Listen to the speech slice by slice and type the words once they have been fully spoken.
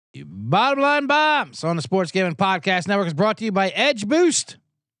Bottom Line Bombs on the Sports Gambling Podcast Network is brought to you by Edge Boost.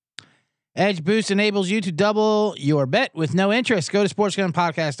 Edge Boost enables you to double your bet with no interest. Go to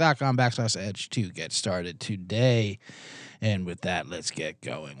sportsgamblingpodcast.com/edge to get started today. And with that, let's get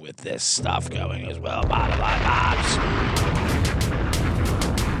going with this stuff going as well. Bottom Line Bombs.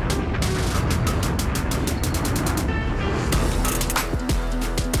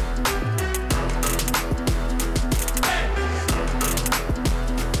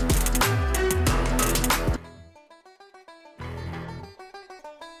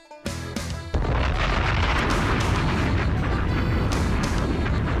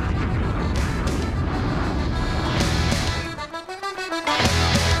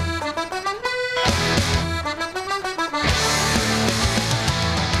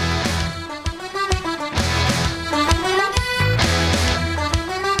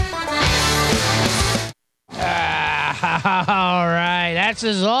 All right, that's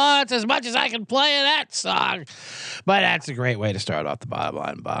as much as I can play of that song, but that's a great way to start off the Bottom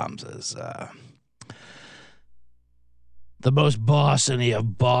Line Bombs. Is the most Boston-y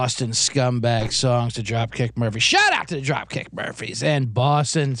of Boston scumbag songs to Dropkick Murphy. Shout out to the Dropkick Murphys and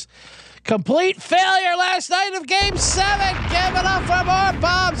Boston's complete failure last night of Game 7. Give it up for more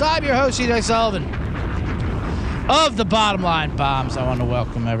bombs. I'm your host, CJ Sullivan of the Bottom Line Bombs. I want to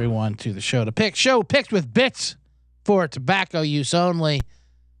welcome everyone to the show. Show picked with bits for tobacco use only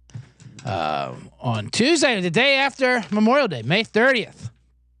on Tuesday, the day after Memorial Day, May 30th.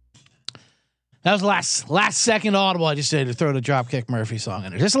 That was last second audible. I just did to throw the Dropkick Murphy song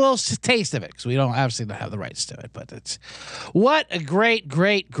in there. Just a little taste of it because we don't obviously have the rights to it. But it's what a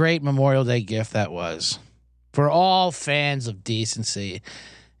great Memorial Day gift that was for all fans of decency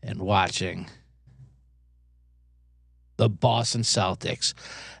and watching the Boston Celtics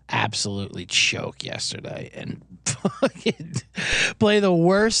absolutely choke yesterday and fucking play the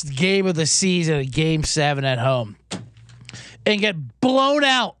worst game of the season at Game 7 at home and get blown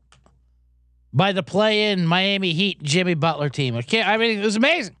out by the play-in Miami Heat Jimmy Butler team. It was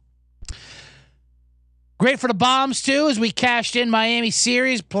amazing. Great for the Bombs, too, as we cashed in Miami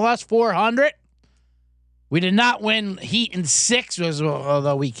series plus 400. We did not win Heat in 6,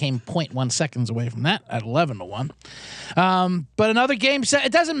 although we came 0.1 seconds away from that at 11-1. But another game set,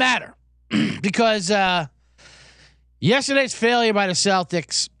 it doesn't matter because yesterday's failure by the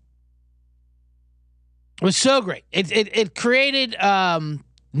Celtics was so great. It created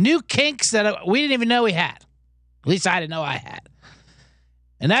new kinks that we didn't even know we had. At least I didn't know I had.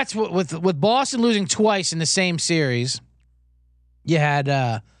 And that's what with Boston losing twice in the same series. You had,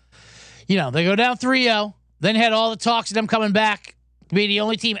 they go down 3-0. Then you had all the talks of them coming back to be the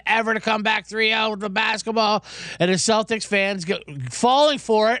only team ever to come back 3-0 with the basketball. And the Celtics fans falling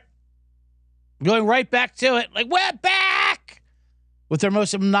for it, going right back to it. Like, we're back! With their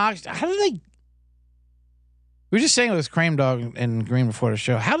most obnoxious... How do they... We were just saying with this Crane Dog and Green before the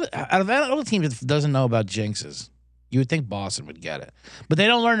show. Out of all the teams that doesn't know about jinxes, you would think Boston would get it. But they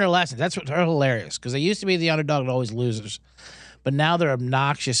don't learn their lessons. That's what's hilarious. Because they used to be the underdog and always losers. But now they're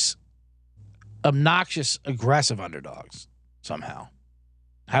obnoxious, aggressive underdogs somehow.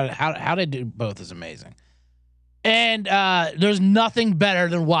 How they do both is amazing. And there's nothing better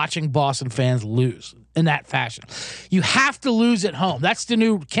than watching Boston fans lose in that fashion. You have to lose at home. That's the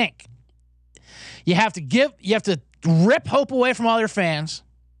new kink. You have to rip hope away from all your fans,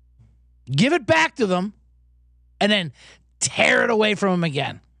 give it back to them, and then tear it away from them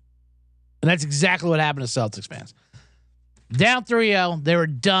again. And that's exactly what happened to Celtics fans. Down 3-0, they were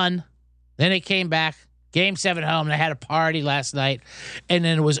done. Then they came back, Game 7 home. They had a party last night, and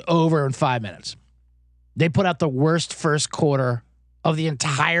then it was over in 5 minutes. They put out the worst first quarter of the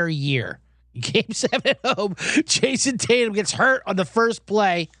entire year. Game 7 home, Jason Tatum gets hurt on the first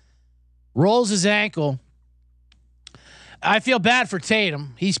play, rolls his ankle. I feel bad for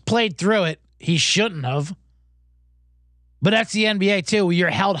Tatum. He's played through it. He shouldn't have. But that's the NBA too. You're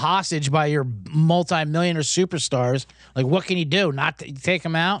held hostage by your multi-millionaire superstars. Like, what can you do? Not take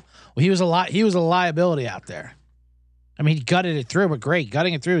him out? Well, he was a liability out there. I mean, he gutted it through, but great.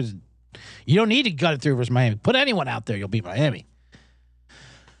 Gutting it through is, you don't need to gut it through versus Miami. Put anyone out there, you'll beat Miami.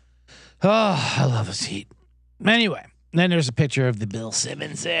 Oh, I love this Heat. Anyway, then there's a picture of the Bill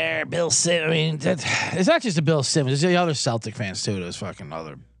Simmons there. Bill Simmons. I mean, it's not just the Bill Simmons. There's the other Celtic fans too. There's fucking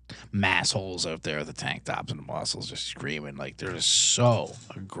other massholes out there with the tank tops and the muscles just screaming like they're just so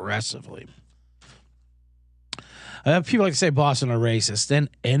aggressively. People like to say Boston are racist,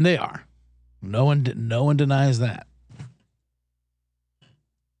 and they are. No one denies that.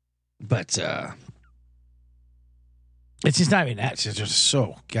 But It's just not even that. It's just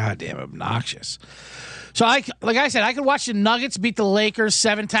so goddamn obnoxious. So like I said, I could watch the Nuggets beat the Lakers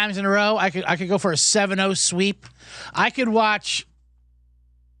 7 times in a row. I could go for a 7-0 sweep. I could watch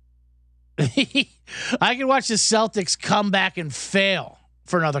the Celtics come back and fail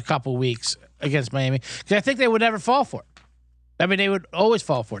for another couple weeks against Miami because I think they would never fall for it. I mean, they would always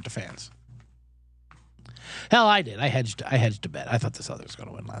fall for it, the fans. Hell, I did. I hedged a bet. I thought the Celtics were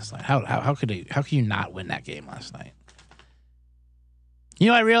going to win last night. How could you not win that game last night? You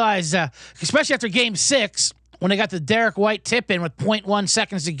know, I realized, especially after Game 6, when they got the Derek White tip in with 0.1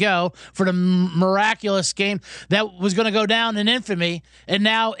 seconds to go for the miraculous game that was going to go down in infamy, and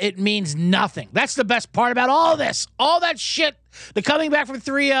now it means nothing. That's the best part about all this. All that shit, the coming back from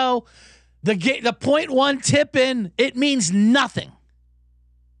 3-0, the 0.1 tip in, it means nothing.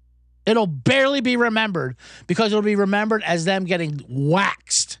 It'll barely be remembered because it'll be remembered as them getting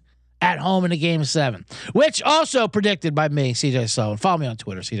waxed at home in the Game 7, which also predicted by me, CJ Sullivan. Follow me on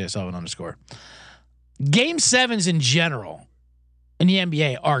Twitter, CJ Sullivan _. Game 7s in general in the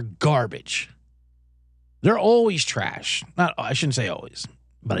NBA are garbage. They're always trash. I shouldn't say always,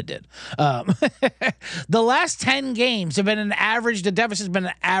 but I did. The last 10 games have been an average. The deficit's been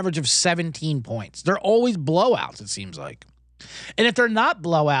an average of 17 points. They're always blowouts, it seems like. And if they're not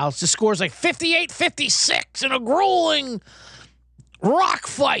blowouts, the score's like 58-56 in a grueling rock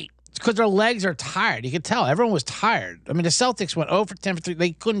fight. It's because their legs are tired. You can tell. Everyone was tired. I mean, the Celtics went 0 for 10 for 3.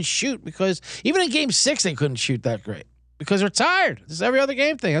 They couldn't shoot because even in Game 6, they couldn't shoot that great because they're tired. This is every other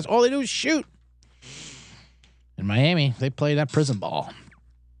game thing. That's all they do is shoot. In Miami, they play that prison ball.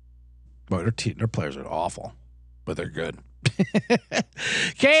 Boy, their players are awful, but they're good.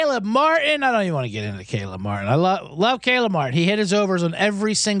 Caleb Martin. I don't even want to get into Caleb Martin. I love Caleb Martin. He hit his overs on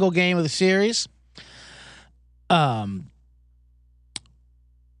every single game of the series.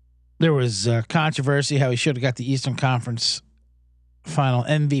 There was controversy how he should have got the Eastern Conference Final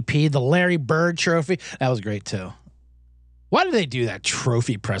MVP, the Larry Bird Trophy. That was great too. Why do they do that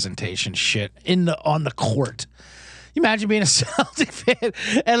trophy presentation shit on the court? You imagine being a Celtic fan.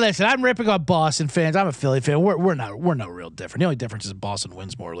 And listen, I'm ripping on Boston fans. I'm a Philly fan. We're no real different. The only difference is Boston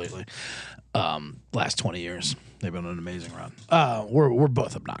wins more lately. Last 20 years, they've been on an amazing run. We're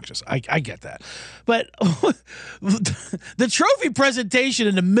both obnoxious. I get that, but the trophy presentation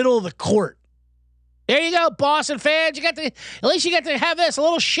in the middle of the court. There you go, Boston fans. At least you get to have this a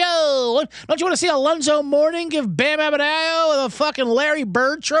little show. Don't you want to see Alonzo Mourning give Bam Adebayo a fucking Larry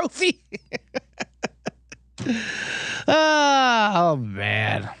Bird trophy? Oh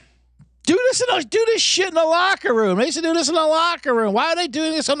man. Do this shit in the locker room. They used to do this in the locker room. Why are they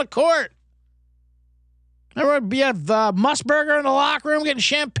doing this on the court? Remember, you have Musburger in the locker room getting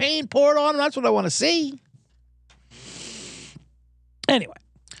champagne poured on him. That's what I want to see. Anyway,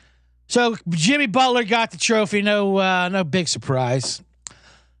 so Jimmy Butler got the trophy. No big surprise.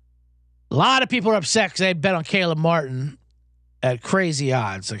 A lot of people are upset because they bet on Caleb Martin at crazy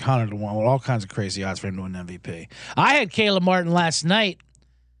odds, like 100 to 1, with all kinds of crazy odds for him to win MVP. I had Caleb Martin last night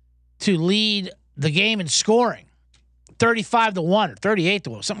to lead the game in scoring, 35 to 1 or 38 to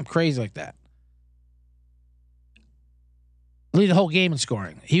 1, something crazy like that. Lead the whole game in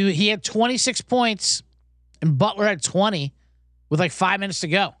scoring. He had 26 points, and Butler had 20 with like 5 minutes to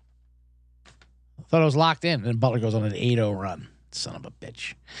go. I thought it was locked in, and Butler goes on an 8-0 run. Son of a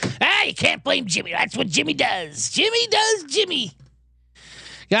bitch. You can't blame Jimmy. That's what Jimmy does. Jimmy does Jimmy.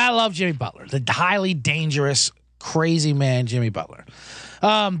 Gotta love Jimmy Butler. The highly dangerous, crazy man, Jimmy Butler.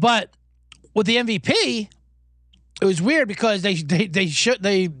 But with the MVP, it was weird because they showed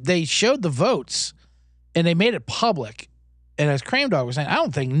the votes and they made it public. And as Crame Dog was saying, I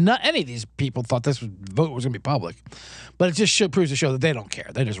don't think any of these people thought this vote was going to be public. But it just proves to show that they don't care.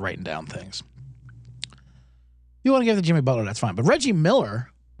 They're just writing down things. You want to give it to Jimmy Butler, that's fine. But Reggie Miller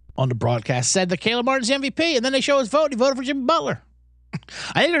on the broadcast said that Caleb Martin's the MVP, and then they show his vote. He voted for Jimmy Butler.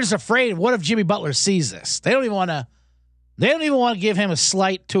 I think they're just afraid. What if Jimmy Butler sees this? They don't even want to give him a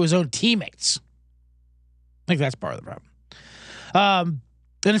slight to his own teammates. I think that's part of the problem.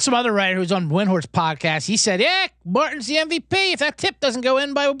 Then some other writer who's on Windhorse podcast, he said, "Yeah, Martin's the MVP if that tip doesn't go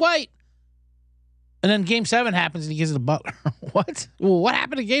in by White." And then Game 7 happens and he gives it to Butler. What? Well, what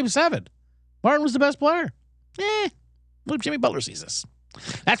happened in Game 7? Martin was the best player. What if Jimmy Butler sees this?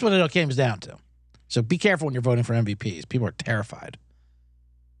 That's what it all comes down to. So be careful when you're voting for MVPs. People are terrified.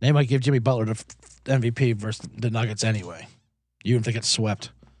 They might give Jimmy Butler the MVP versus the Nuggets anyway. You even think it's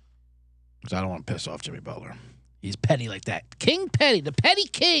swept. Because I don't want to piss off Jimmy Butler. He's petty like that. King Petty. The Petty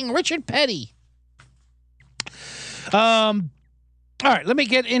King. Richard Petty. All right. Let me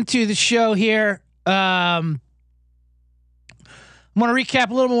get into the show here. I'm going to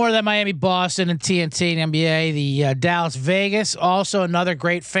recap a little more of that Miami, Boston, and TNT and NBA. The Dallas, Vegas, also another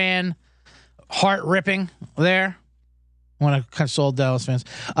great fan. Heart ripping there. I want to console Dallas fans.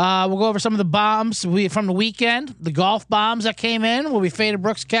 We'll go over some of the bombs from the weekend. The golf bombs that came in. Will be faded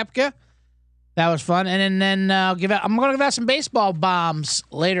Brooks Koepka. That was fun. And then I'm going to give out some baseball bombs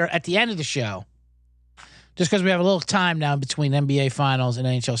later at the end of the show. Just because we have a little time now between NBA Finals and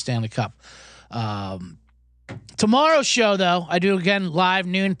NHL Stanley Cup. Tomorrow's show, though, I do again live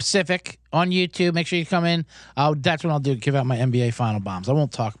noon Pacific on YouTube. Make sure you come in. That's when I'll give out my NBA Final bombs. I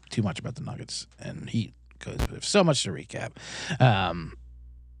won't talk too much about the Nuggets and Heat because there's so much to recap.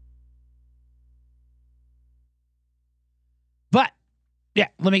 But yeah,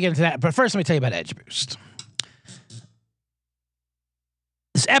 let me get into that. But first, let me tell you about Edge Boost.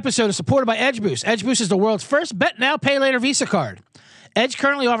 This episode is supported by Edge Boost. Edge Boost is the world's first bet now, pay later Visa card. Edge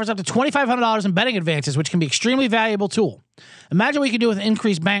currently offers up to $2,500 in betting advances, which can be an extremely valuable tool. Imagine what you can do with an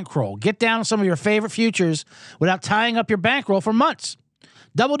increased bankroll. Get down on some of your favorite futures without tying up your bankroll for months.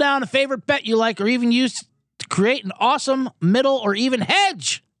 Double down on a favorite bet you like or even use to create an awesome middle or even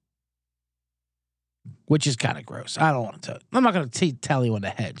hedge. Which is kind of gross. I don't want to tell you. I'm not going to tell you when to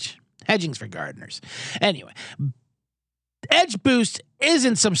hedge. Hedging's for gardeners. Anyway, Edge Boost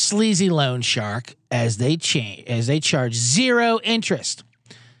isn't some sleazy loan shark as they charge zero interest.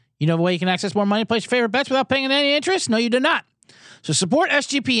 You know the way you can access more money, place your favorite bets without paying any interest? No, you do not. So support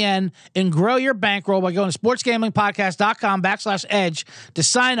SGPN and grow your bankroll by going to sportsgamblingpodcast.com/edge to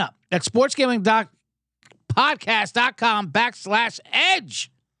sign up. That's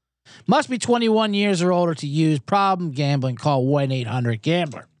sportsgamblingpodcast.com/edge. Must be 21 years or older to use. Problem gambling, call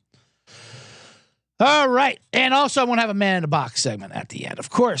 1-800-GAMBLER. All right. And also, I'm going to have a Man in the Box segment at the end.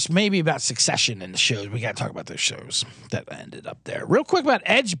 Of course, maybe about Succession in the shows. We got to talk about those shows that ended up there. Real quick about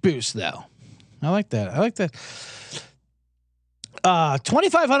Edge Boost, though. I like that.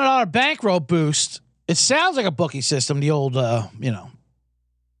 $2,500 bankroll boost. It sounds like a bookie system, the old,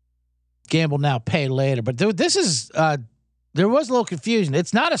 gamble now, pay later. But this is, there was a little confusion.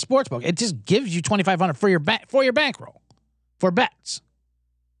 It's not a sports book. It just gives you $2,500 for your bankroll, for bets.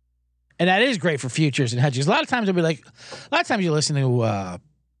 And that is great for futures and hedges. A lot of times you're listening to a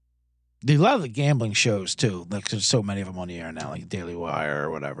lot of the gambling shows too. Like there's so many of them on the air now, like Daily Wire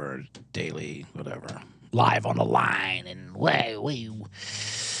or whatever, Daily whatever, Live on the Line, and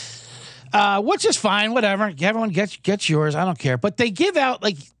which is fine, whatever. Everyone gets yours. I don't care. But they give out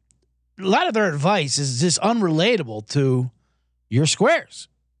like a lot of their advice is just unrelatable to your squares,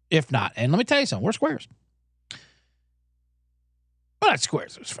 if not. And let me tell you something, we're squares. Well, not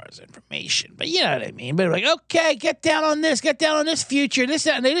squares as far as information, but you know what I mean. But like, okay, get down on this future, this,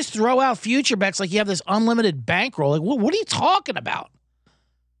 that, and they just throw out future bets like you have this unlimited bankroll. Like, what are you talking about?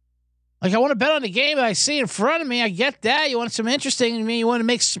 Like, I want to bet on the game that I see in front of me. I get that. You want some interesting, you want to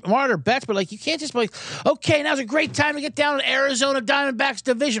make smarter bets, but like, you can't just be like, okay, now's a great time to get down in Arizona Diamondbacks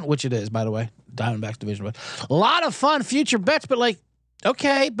division, which it is, by the way, Diamondbacks division. But a lot of fun future bets, but like,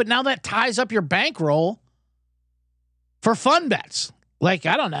 okay, but now that ties up your bankroll for fun bets. Like,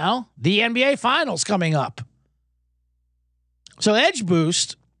 I don't know, the NBA Finals coming up. So Edge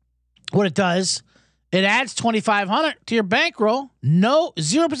Boost, what it does, it adds $2,500 to your bankroll. No,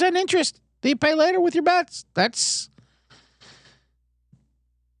 0% interest that you pay later with your bets. That's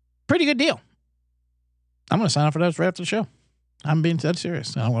pretty good deal. I'm going to sign up for those right after the show. I'm being dead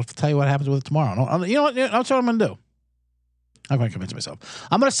serious. I don't have to tell you what happens with it tomorrow. You know what? That's what I'm going to do. I'm going to convince myself.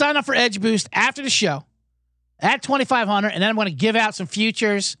 I'm going to sign up for Edge Boost after the show at $2,500, and then I'm going to give out some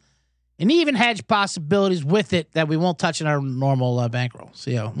futures and even hedge possibilities with it that we won't touch in our normal bankroll. So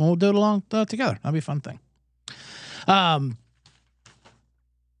yeah, we'll do it along together. That'll be a fun thing.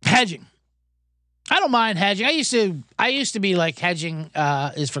 Hedging. I don't mind hedging. I used to be like hedging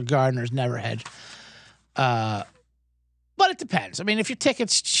is for gardeners, never hedge. But it depends. I mean, if your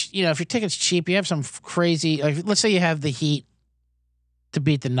ticket's cheap, you have some crazy. Like, let's say you have the Heat to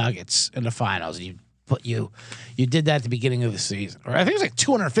beat the Nuggets in the finals, and you did that at the beginning of the season, or I think it was like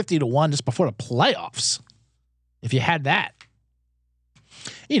 250-1 just before the playoffs. If you had that,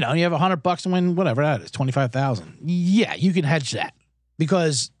 you have $100 to win whatever that is, 25,000. Yeah, you can hedge that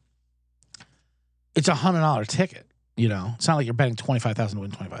because it's $100 ticket. It's not like you're betting 25,000 to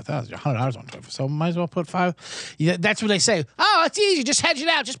win 25,000. You're $100 on 25. So might as well put $5. Yeah, that's what they say. Oh, it's easy. Just hedge it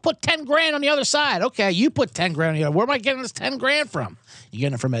out. Just put $10,000 on the other side. Okay, you put $10,000 on the other. Where am I getting this $10,000 from? You're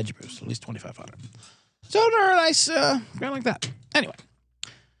getting it from Edge Boost, at least 2,500. So they're a nice ground like that. Anyway,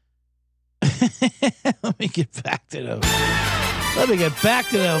 let me get back to the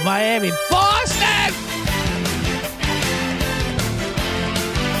Miami, Boston.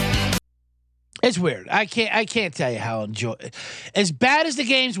 It's weird. I can't tell you how as bad as the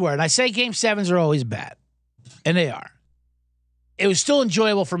games were, and I say game sevens are always bad, and they are. It was still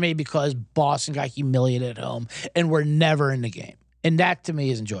enjoyable for me because Boston got humiliated at home and we're never in the game. And that to me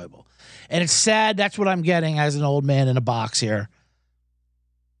is enjoyable. And it's sad that's what I'm getting as an old man in a box here.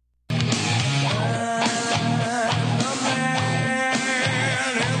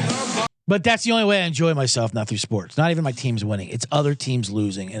 But that's the only way I enjoy myself now through sports. Not even my team's winning. It's other teams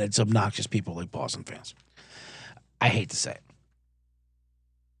losing, and it's obnoxious people like Boston fans. I hate to say it.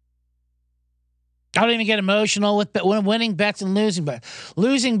 I don't even get emotional with winning bets and losing bets.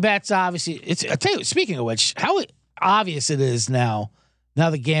 Losing bets, obviously, I tell you, speaking of which, how obvious it is now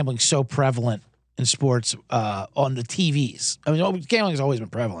the gambling's so prevalent in sports on the TVs. I mean, gambling has always been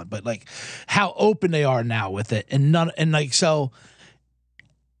prevalent, but like how open they are now with it, so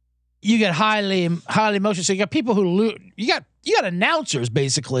you get highly emotional. So you got people who you got announcers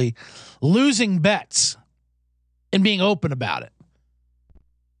basically losing bets and being open about it.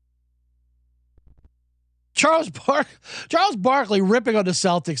 Charles Barkley ripping on the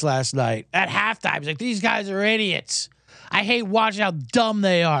Celtics last night at halftime. He's like, these guys are idiots. I hate watching how dumb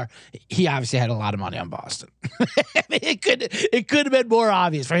they are. He obviously had a lot of money on Boston. I mean, it could have been more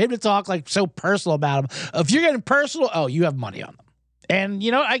obvious for him to talk like so personal about them. If you're getting personal, you have money on them. And,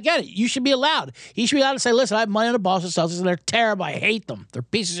 I get it. You should be allowed. He should be allowed to say, listen, I have money on the Boston Celtics, and they're terrible. I hate them. They're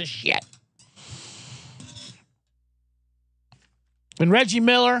pieces of shit. And Reggie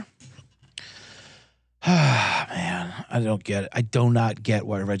Miller, man, I don't get it. I do not get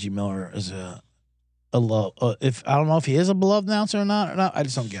why Reggie Miller is a love. If I don't know if he is a beloved announcer or not. I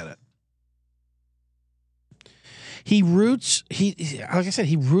just don't get it. He roots. Like I said,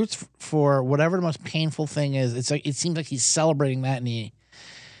 he roots for whatever the most painful thing is. It's like it seems like he's celebrating that, and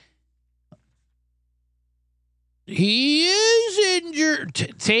he is injured.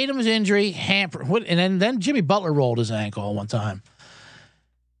 Tatum's injury hampered. And then Jimmy Butler rolled his ankle one time.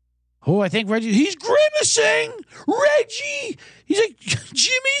 Oh, I think Reggie. He's grimacing. Reggie. He's like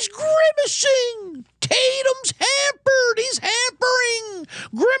Jimmy's grimacing. Tatum's hampered. He's hampering,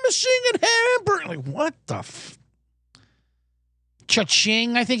 grimacing and hampering. Like what the.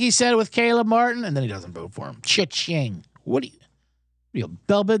 Cha-ching, I think he said with Caleb Martin, and then he doesn't vote for him. Cha-ching. What do you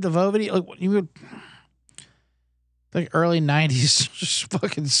Belbid the vote? Like what, you would like early 90s just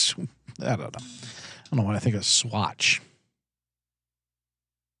fucking I don't know what I think of Swatch.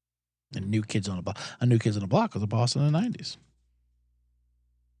 And New Kids on the Block. New Kids on the Block was a Boston in the 90s.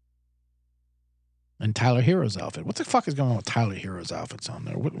 And Tyler Hero's outfit. What the fuck is going on with Tyler Hero's outfits on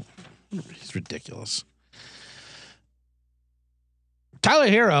there? He's ridiculous. Tyler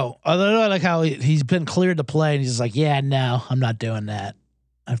Hero, I like how he's been cleared to play, and he's just like, yeah, no, I'm not doing that.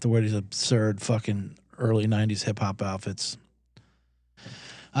 After wearing these absurd fucking early 90s hip-hop outfits.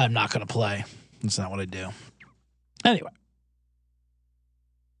 I'm not going to play. That's not what I do. Anyway.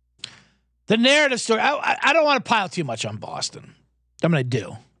 The narrative story, I don't want to pile too much on Boston. I mean, I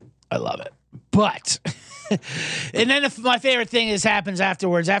do. I love it. But, and then my favorite thing happens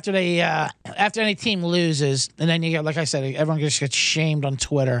afterwards, after any team loses, and then you get, like I said, everyone just gets shamed on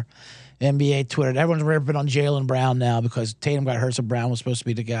Twitter, NBA Twitter. Everyone's ripping on Jaylen Brown now because Tatum got hurt, so Brown was supposed to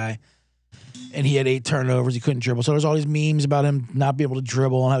be the guy. And he had 8 turnovers. He couldn't dribble. So there's all these memes about him not being able to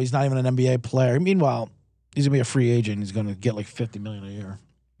dribble and how he's not even an NBA player. Meanwhile, he's going to be a free agent. He's going to get like $50 million a year.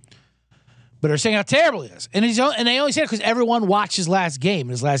 But they're saying how terrible he is. And they only say it because everyone watched his last game. And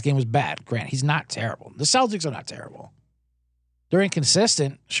his last game was bad. Grant, he's not terrible. The Celtics are not terrible. They're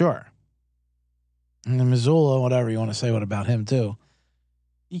inconsistent, sure. And Missoula, whatever you want to say about him, too.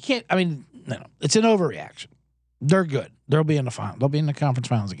 You can't, no. It's an overreaction. They're good. They'll be in the final. They'll be in the conference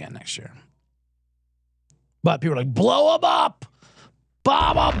finals again next year. But people are like, blow them up.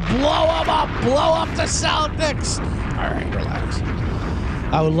 Bomb up, blow them up. Blow up the Celtics. All right, relax.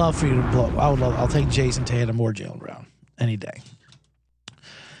 I would love for you to blow. I'll take Jason Tatum or Jaylen Brown any day.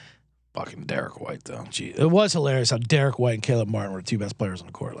 Fucking Derek White, though. Gee, it was hilarious how Derek White and Caleb Martin were the 2 best players on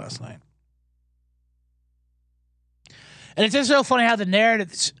the court last night. And it's just so funny how the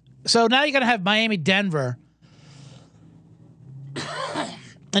narrative. So now you're going to have Miami, Denver.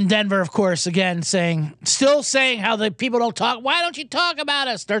 And Denver, of course, again, still saying how the people don't talk. Why don't you talk about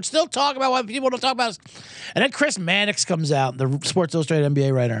us? They're still talking about why people don't talk about us. And then Chris Mannix comes out, the Sports Illustrated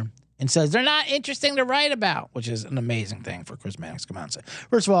NBA writer, and says they're not interesting to write about, which is an amazing thing for Chris Mannix to come out and say.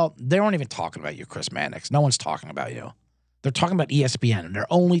 First of all, they weren't even talking about you, Chris Mannix. No one's talking about you. They're talking about ESPN, and they're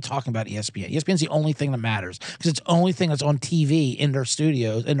only talking about ESPN. ESPN's the only thing that matters because it's the only thing that's on TV in their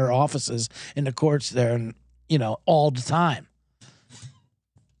studios, in their offices, in the courts there, and all the time.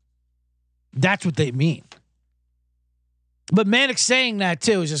 That's what they mean. But Manic saying that,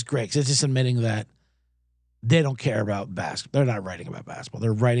 too, is just great because it's just admitting that they don't care about basketball. They're not writing about basketball.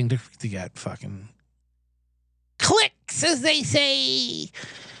 They're writing to get fucking clicks, as they say,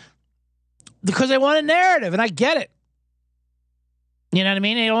 because they want a narrative, and I get it. You know what I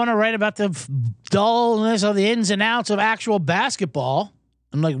mean? They don't want to write about the dullness of the ins and outs of actual basketball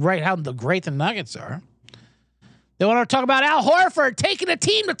and like write how great the Nuggets are. They want to talk about Al Horford taking a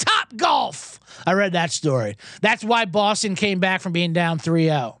team to Top Golf. I read that story. That's why Boston came back from being down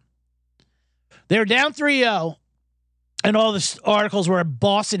 3-0. They were down 3-0, and all the articles were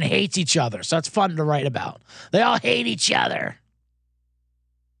Boston hates each other. So it's fun to write about. They all hate each other.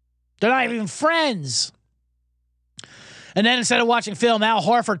 They're not even friends. And then instead of watching film, Al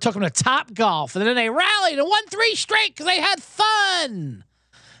Horford took them to Top Golf. And then they rallied and won 3 straight because they had fun.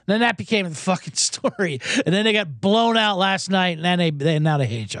 And then that became the fucking story. And then they got blown out last night. And then now they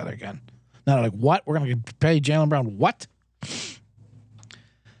hate each other again. Now they're like, what? We're going to pay Jaylen Brown what?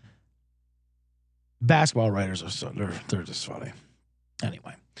 Basketball writers are they're just funny.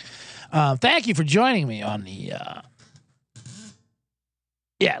 Anyway, thank you for joining me on the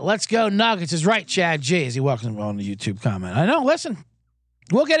let's go Nuggets is right, Chad G, as he welcomes me on the YouTube comment. I know, listen,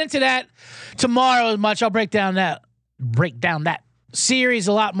 we'll get into that tomorrow as much. I'll break down that series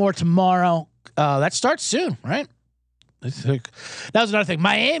a lot more tomorrow. That starts soon, right? That was another thing.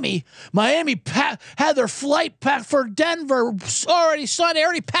 Miami had their flight packed for Denver already signed. They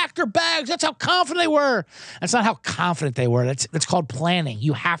already packed their bags. That's how confident they were. That's not how confident they were. That's called planning.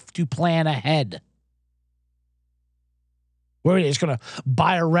 You have to plan ahead. Where are you just going to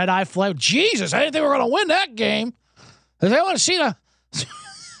buy a red-eye flight? Jesus, I didn't think we were going to win that game. Has anyone has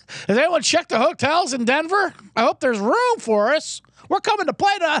anyone checked the hotels in Denver? I hope there's room for us. We're coming to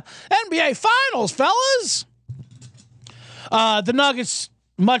play the NBA Finals, fellas. The Nuggets,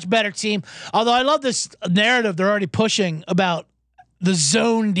 much better team. Although I love this narrative they're already pushing about the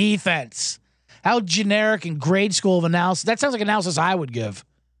zone defense. How generic and grade school of analysis. That sounds like analysis I would give.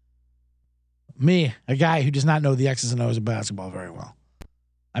 Me, a guy who does not know the X's and O's of basketball very well.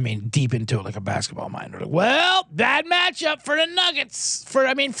 I mean, deep into it like a basketball mind. Like, well, bad matchup for the Nuggets.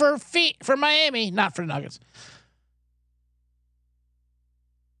 For Miami, not for the Nuggets.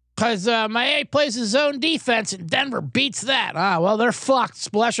 Because Miami plays his zone defense and Denver beats that. Well, they're fucked.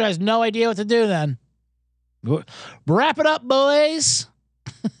 Splasher has no idea what to do then. Wrap it up, boys.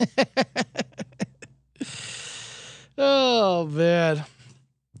 Oh, man.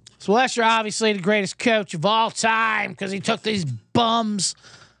 Splasher, obviously the greatest coach of all time because he took these bums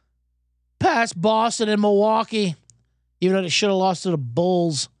past Boston and Milwaukee, even though they should have lost to the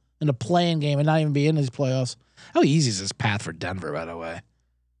Bulls in the play-in game and not even be in these playoffs. How easy is this path for Denver, by the way?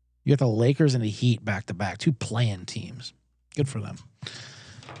 You got the Lakers and the Heat back-to-back, 2 play-in teams. Good for them.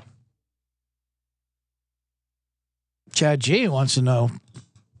 Chad G wants to know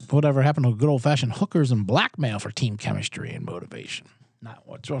whatever happened to good old-fashioned hookers and blackmail for team chemistry and motivation. Not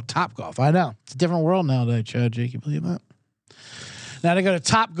what's Top Golf. I know. It's a different world nowadays, Chad G. Can you believe that? Now they go to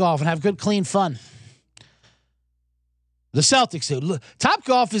Top Golf and have good, clean fun. The Celtics do. Look, Top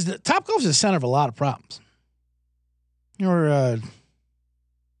Golf is the center of a lot of problems. You know,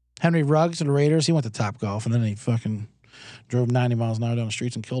 Henry Ruggs of the Raiders, he went to Top Golf and then he fucking drove 90 miles an hour down the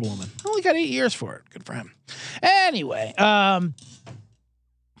streets and killed a woman. Only got 8 years for it. Good for him. Anyway,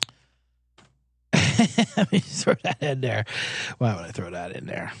 let me throw that in there. Why would I throw that in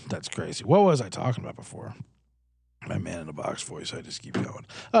there? That's crazy. What was I talking about before? My man in the box voice. I just keep going.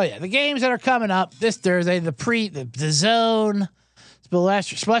 Oh yeah, the games that are coming up this Thursday. The zone.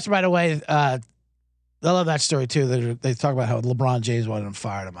 Splasher, by the way. I love that story too. They talk about how LeBron James wanted him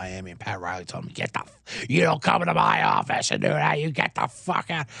fired in Miami, and Pat Riley told him, "You don't come into my office and do that. You get the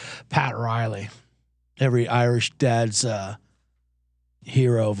fuck out." Pat Riley, every Irish dad's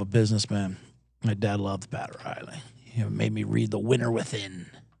hero of a businessman. My dad loved Pat Riley. He made me read The Winner Within.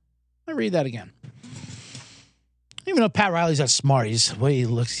 I read that again. Even though Pat Riley's that smart, the way he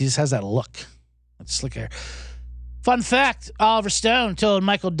looks, he just has that look. That slick hair. Fun fact, Oliver Stone told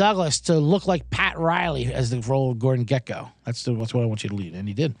Michael Douglas to look like Pat Riley as the role of Gordon Gekko. That's what I want you to lead. And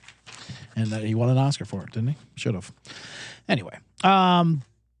he did. And he won an Oscar for it, didn't he? Should have. Anyway. Yeah,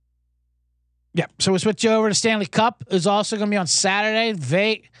 so we switch over to Stanley Cup. Is also going to be on Saturday.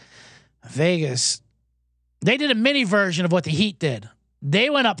 Vegas. They did a mini version of what the Heat did. They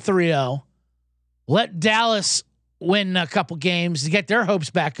went up 3-0. Let Dallas win a couple games to get their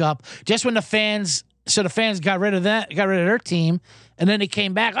hopes back up. Just when the fans got rid of their team, and then they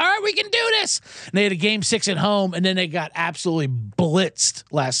came back. All right, we can do this. And they had a game 6 at home, and then they got absolutely blitzed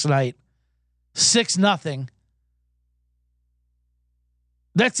last night, 6-0.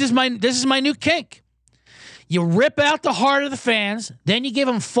 This is my new kink. You rip out the heart of the fans, then you give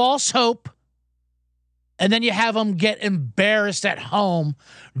them false hope, and then you have them get embarrassed at home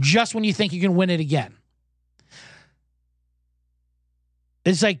just when you think you can win it again.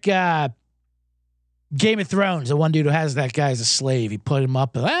 It's like Game of Thrones. The one dude who has that guy as a slave. He put him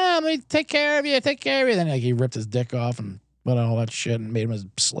up and, let me take care of you. Then he ripped his dick off and put on all that shit and made him a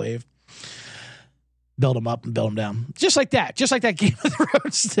slave. Build him up and build him down. Just like that. Just like that Game of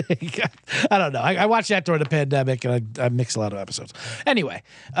Thrones thing. I don't know. I watched that during the pandemic and I mixed a lot of episodes. Anyway,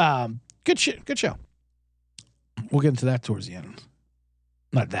 good shit. Good show. We'll get into that towards the end.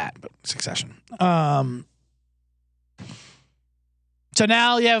 Not that, but Succession. So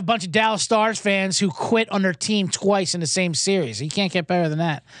now you have a bunch of Dallas Stars fans who quit on their team twice in the same series. You can't get better than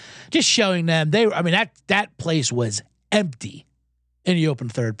that. Just showing them that place was empty in the open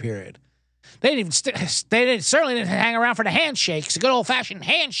third period. They certainly didn't hang around for the handshakes, the good old fashioned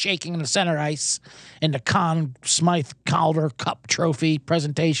handshaking in the center ice in the Conn Smythe Calder Cup Trophy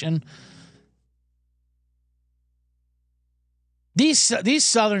presentation. These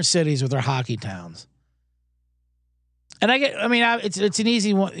southern cities with their hockey towns. And it's an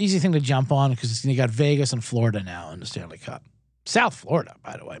easy thing to jump on because you got Vegas and Florida now in the Stanley Cup. South Florida,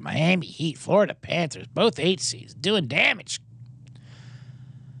 by the way, Miami Heat, Florida Panthers, both 8 seeds, doing damage.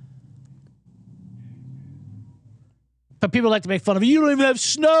 But people like to make fun of you. You don't even have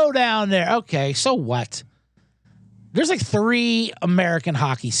snow down there. Okay, so what? There's like 3 American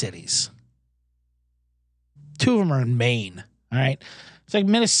hockey cities. 2 of them are in Maine. All right, it's like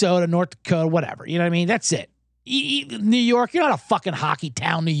Minnesota, North Dakota, whatever. You know what I mean? That's it. New York, you're not a fucking hockey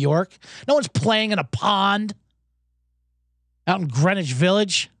town, New York. No one's playing in a pond out in Greenwich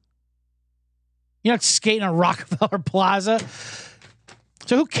Village. You're not skating on Rockefeller Plaza.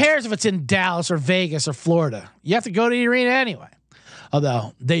 So who cares if it's in Dallas or Vegas or Florida? You have to go to the arena anyway.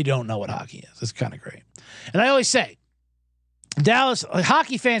 Although they don't know what hockey is. It's kind of great. And I always say, Dallas,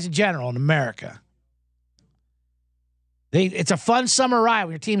 hockey fans in general in America, it's a fun summer ride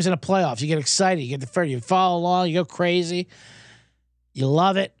when your team's in the playoffs. You get excited. You follow along. You go crazy. You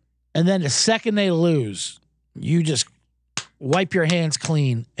love it. And then the second they lose, you just wipe your hands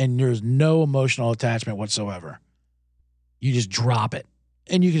clean and there's no emotional attachment whatsoever. You just drop it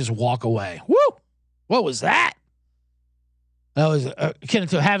and you can just walk away. Woo! What was that? That was akin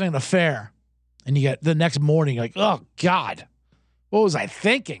to having an affair. And you get the next morning, you're like, oh, God, what was I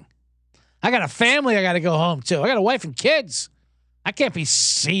thinking? I got a family I got to go home to. I got a wife and kids. I can't be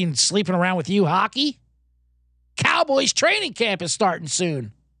seen sleeping around with you, hockey. Cowboys training camp is starting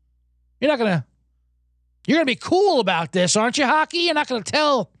soon. You're going to be cool about this, aren't you, hockey? You're not going to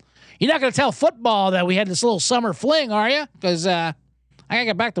tell football that we had this little summer fling, are you? Because I got to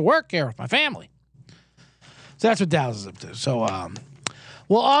get back to work here with my family. So that's what Dallas is up to. So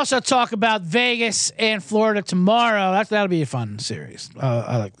we'll also talk about Vegas and Florida tomorrow. That'll be a fun series.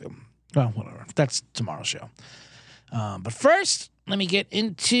 I like them. Well, whatever. That's tomorrow's show. But first, let me get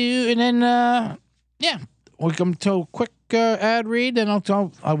into, and then, we'll come to a quick ad read, and I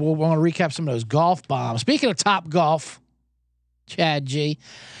want to recap some of those golf bombs. Speaking of Top Golf, Chad G,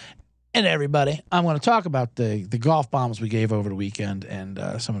 and everybody, I'm going to talk about the golf bombs we gave over the weekend and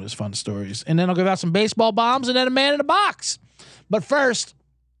some of those fun stories. And then I'll give out some baseball bombs and then a man in a box. But first.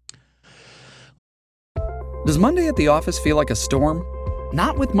 Does Monday at the office feel like a storm?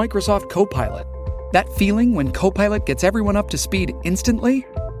 Not with Microsoft Copilot. That feeling when Copilot gets everyone up to speed instantly?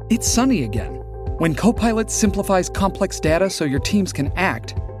 It's sunny again. When Copilot simplifies complex data so your teams can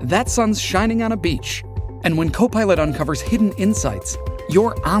act, that sun's shining on a beach. And when Copilot uncovers hidden insights,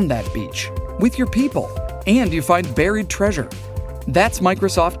 you're on that beach with your people and you find buried treasure. That's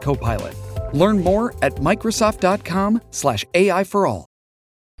Microsoft Copilot. Learn more at Microsoft.com/AI for all.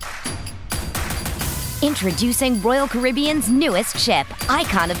 Introducing Royal Caribbean's newest ship,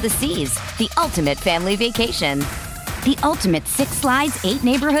 Icon of the Seas, the ultimate family vacation. The ultimate 6 slides, 8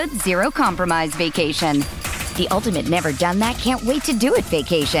 neighborhoods, 0 compromise vacation. The ultimate never done that, can't wait to do it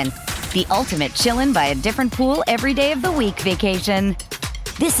vacation. The ultimate chillin' by a different pool every day of the week vacation.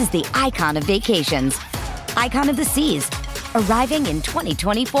 This is the Icon of vacations. Icon of the Seas, arriving in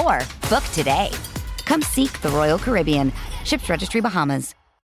 2024. Book today. Come seek the Royal Caribbean. Ships Registry, Bahamas.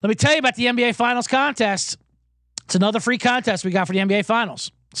 Let me tell you about the NBA Finals contest. It's another free contest we got for the NBA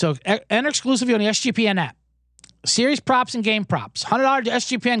Finals. So enter exclusively on the SGPN app. Series props and game props. $100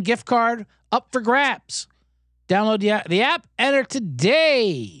 SGPN gift card up for grabs. Download the app. Enter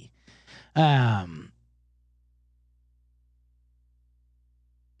today.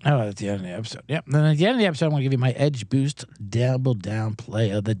 Oh, at the end of the episode. Yep. And then at the end of the episode, I'm going to give you my Edge Boost Double Down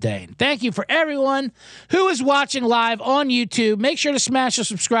play of the day. And thank you for everyone who is watching live on YouTube. Make sure to smash the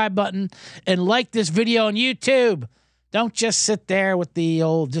subscribe button and like this video on YouTube. Don't just sit there with the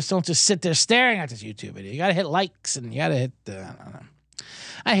old, don't just sit there staring at this YouTube video. You got to hit likes and you got to hit I don't know.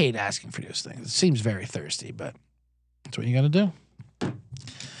 I hate asking for those things. It seems very thirsty, but that's what you got to do.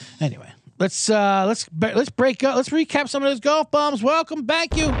 Anyway. Let's break up. Let's recap some of those golf bombs. Welcome,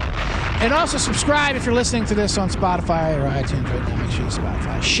 thank you, and also subscribe if you're listening to this on Spotify or iTunes right now. Make sure you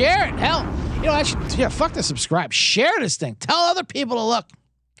Spotify. Share it. Hell, fuck the subscribe. Share this thing. Tell other people to look.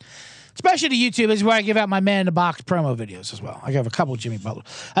 Especially to YouTube. This is where I give out my Man in the Box promo videos as well. I have a couple Jimmy Butler.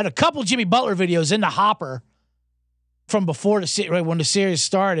 I had a couple Jimmy Butler videos in the hopper from before right when the series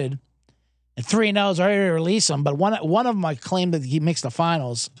started. And 3-0s, I already released them, but one of them I claimed that he makes the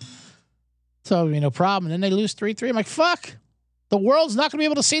finals. So, no problem. And then they lose 3-3. I'm like, fuck. The world's not going to be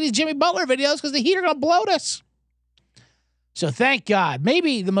able to see these Jimmy Butler videos because the Heat are going to bloat us. So thank God.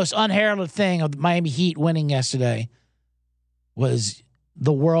 Maybe the most unheralded thing of the Miami Heat winning yesterday was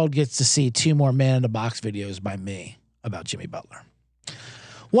the world gets to see 2 more Man in the Box videos by me about Jimmy Butler.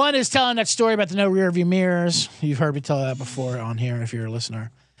 One is telling that story about the no rear view mirrors. You've heard me tell that before on here if you're a listener.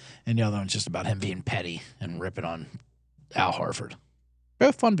 And the other one's just about him being petty and ripping on Al Horford.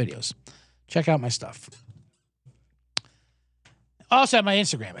 Both fun videos. Check out my stuff. Also at my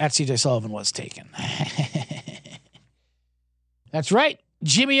Instagram, at CJ Sullivan was taken. That's right.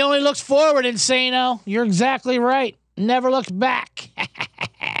 Jimmy only looks forward, Insano. You're exactly right. Never looks back.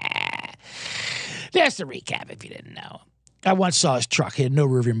 That's the recap if you didn't know. I once saw his truck. He had no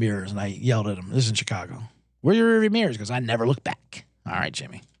rearview mirrors, and I yelled at him. This is in Chicago. Where are your rearview mirrors? Because I never look back. All right,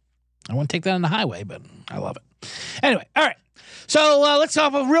 Jimmy. I wouldn't take that on the highway, but I love it. Anyway, all right. So let's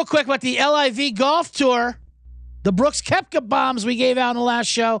talk real quick about the LIV Golf Tour. The Brooks Koepka bombs we gave out in the last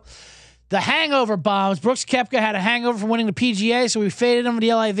show. The hangover bombs. Brooks Koepka had a hangover from winning the PGA, so we faded him with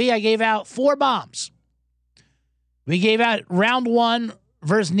the LIV. I gave out 4 bombs. We gave out round 1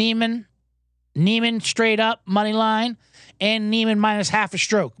 versus Neiman. Neiman straight up, money line, and Neiman minus half a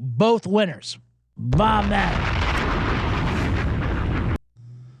stroke. Both winners. Bomb that.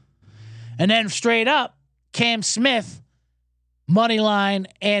 And then straight up, Cam Smith, money line,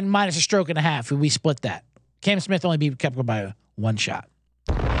 and minus a stroke and a half. We split that. Cam Smith only beat Koepka by 1 shot.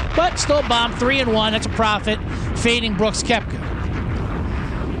 But still bomb, 3-1. That's a profit. Fading Brooks Koepka.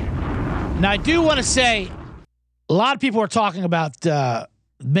 Now, I do want to say, a lot of people are talking about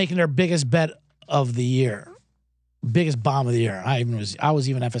making their biggest bet of the year. Biggest bomb of the year. I was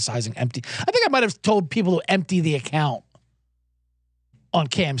even emphasizing empty. I think I might have told people to empty the account on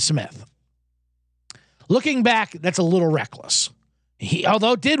Cam Smith. Looking back, that's a little reckless. He,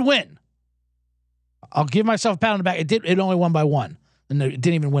 although did win. I'll give myself a pat on the back. It only won by 1. And it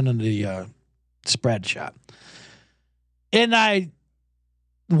didn't even win on the spread shot. And I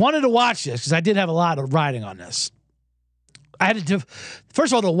wanted to watch this because I did have a lot of riding on this. I had to,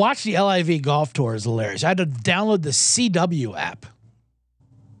 first of all, to watch the LIV Golf Tour is hilarious. I had to download the CW app,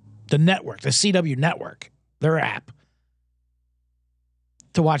 the network, the CW network, their app,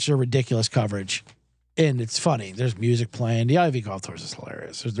 to watch their ridiculous coverage. And it's funny. There's music playing. The LIV Golf Tour is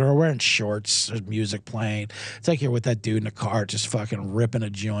hilarious. They're wearing shorts. There's music playing. It's like you're with that dude in the car just fucking ripping a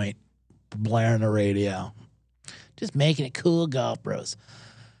joint, blaring the radio. Just making it cool, golf bros.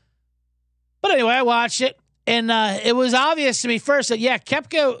 But anyway, I watched it. And it was obvious to me first that, yeah,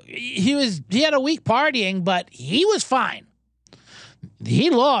 Koepka, he had a week partying, but he was fine. He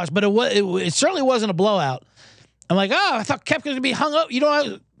lost, but it certainly wasn't a blowout. I'm like, oh, I thought Koepka was going to be hung up. You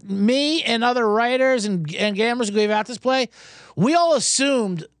know, me and other writers and gamblers who gave out this play, we all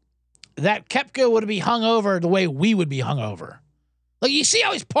assumed that Koepka would be hung over the way we would be hung over. Like, you see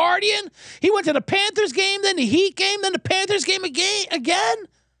how he's partying? He went to the Panthers game, then the Heat game, then the Panthers game again?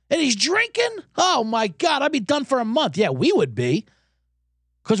 And he's drinking? Oh, my God, I'd be done for a month. Yeah, we would be.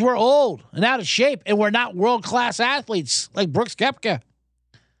 Because we're old and out of shape, and we're not world-class athletes like Brooks Koepka.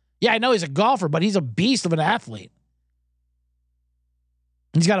 Yeah, I know he's a golfer, but he's a beast of an athlete.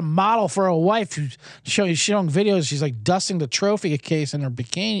 He's got a model for a wife who's showing videos. She's like dusting the trophy case in her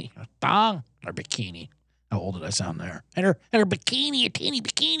bikini. Her thong. Her bikini. How old did I sound there? And her bikini, a teeny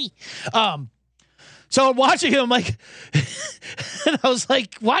bikini. So I'm watching him like, and I was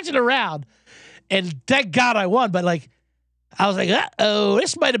like watching around, and thank God I won. But like, I was like, uh-oh,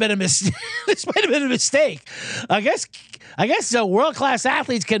 this might have been a mistake. This might have been a mistake. I guess world-class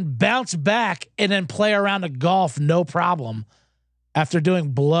athletes can bounce back and then play around the golf no problem after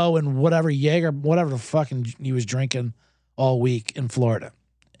doing blow and whatever the fucking he was drinking all week in Florida,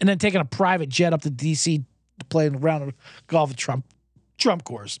 and then taking a private jet up to DC to play around golf with Trump Trump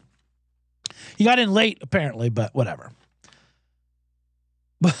course. He got in late, apparently, but whatever.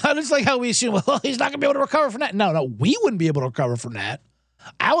 But it's like how we assume, well, he's not going to be able to recover from that. No, we wouldn't be able to recover from that.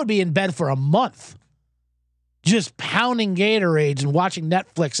 I would be in bed for a month just pounding Gatorades and watching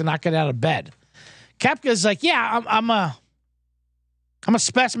Netflix and not get out of bed. Koepka's like, yeah, I'm a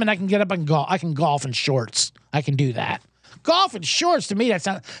specimen. I can get up and golf. I can golf in shorts. I can do that. Golf in shorts, to me, that's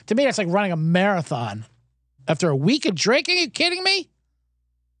like running a marathon. After a week of drinking, are you kidding me?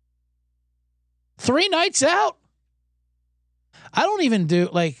 3 nights out? I don't even do,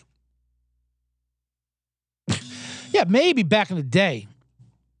 like, yeah, maybe back in the day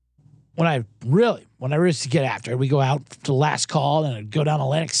when I used to get after it. We go out to the last call and I'd go down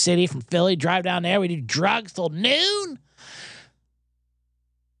Atlantic City from Philly, drive down there. We do drugs till noon.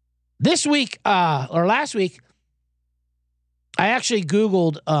 This week, or last week, I actually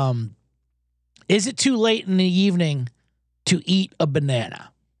Googled, is it too late in the evening to eat a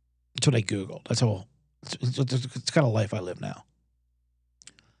banana? That's what I Googled. That's all. It's kind of life I live now.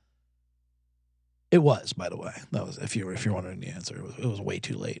 It was, by the way. That was if you're wondering the answer. It was way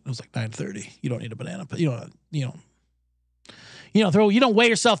too late. It was like 9:30. You don't need a banana, but you don't weigh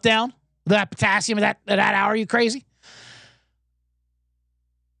yourself down with that potassium at that hour. You crazy?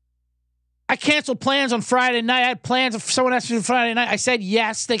 I canceled plans on Friday night. I had plans if someone asked me on Friday night. I said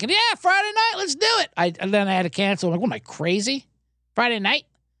yes, thinking, yeah, Friday night, let's do it. And then I had to cancel. I'm like, what am I, crazy? Friday night?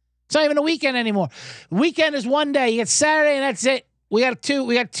 It's not even a weekend anymore. Weekend is one day. You get Saturday and that's it. We got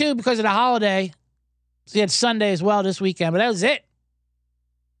two because of the holiday. So you had Sunday as well this weekend, but that was it.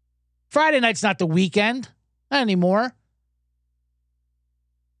 Friday night's not the weekend. Not anymore.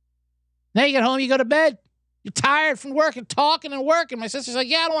 Now you get home, you go to bed. You're tired from work and talking and working. My sister's like,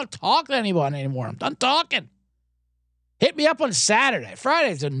 yeah, I don't want to talk to anyone anymore. I'm done talking. Hit me up on Saturday.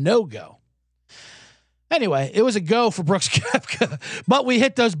 Friday's a no-go. Anyway, it was a go for Brooks Koepka, but we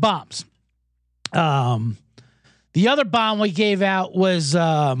hit those bombs. The other bomb we gave out was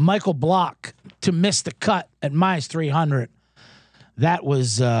Michael Block to miss the cut at minus 300. That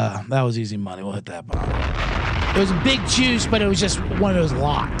was easy money. We'll hit that bomb. It was a big juice, but it was just one of those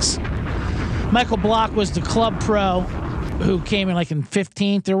locks. Michael Block was the club pro who came in like in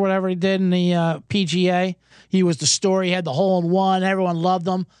 15th or whatever he did in the PGA. He was the story. He had the hole-in-one. Everyone loved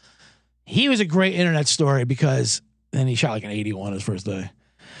him. He was a great internet story because then he shot like an 81 his first day.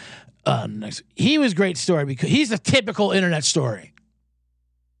 He was a great story because he's a typical internet story.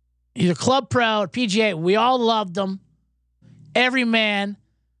 He's a club pro at PGA. We all loved him. Every man.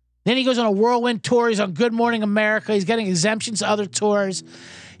 Then he goes on a whirlwind tour. He's on Good Morning America. He's getting exemptions to other tours.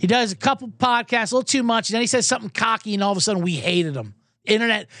 He does a couple podcasts, a little too much. And then he says something cocky, and all of a sudden we hated him.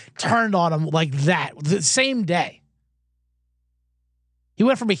 Internet turned on him like that the same day. He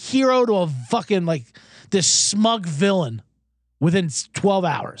went from a hero to a fucking like this smug villain within 12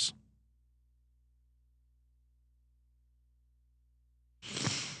 hours.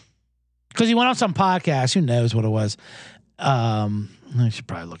 Because he went on some podcast. Who knows what it was? I should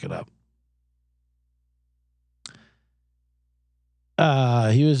probably look it up.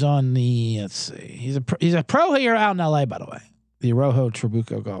 He was on the, let's see. He's a pro here out in LA, by the way. The Rojo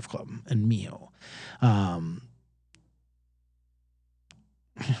Trabuco Golf Club in Mio. Let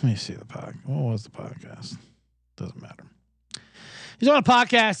me see the podcast. What was the podcast? Doesn't matter. He's on a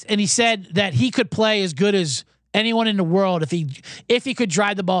podcast and he said that he could play as good as anyone in the world if he could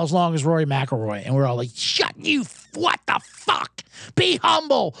drive the ball as long as Rory McIlroy. And we're all like, shut you. What the fuck? Be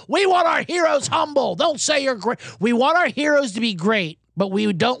humble. We want our heroes humble. Don't say you're great. We want our heroes to be great, but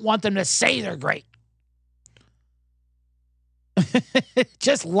we don't want them to say they're great.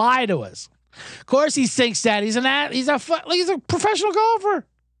 Just lie to us. Of course, he thinks that he's a professional golfer.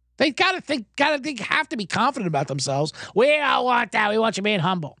 They have to be confident about themselves. We don't want that. We want you being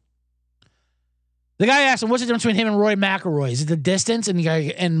humble. The guy asked him, what's the difference between him and Rory McIlroy? Is it the distance? And the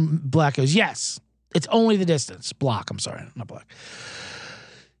guy and Black goes, yes, it's only the distance. Block, I'm sorry, not Black.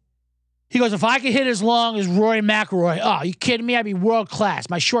 He goes, if I could hit as long as Rory McIlroy, oh, are you kidding me? I'd be world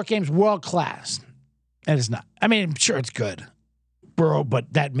class. My short game's world class. And it's not. I mean, I'm sure it's good, bro,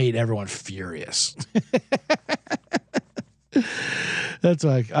 but that made everyone furious. That's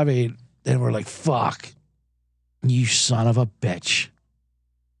like, I mean, then we're like, fuck, you son of a bitch.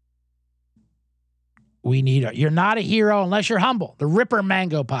 You're not a hero unless you're humble. The Ripper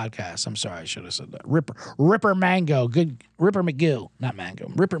Mango podcast. I'm sorry, I should have said that. Ripper Mango. Good. Ripper McGill, not Mango.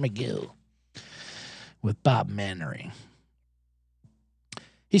 Ripper McGill with Bob Mannery.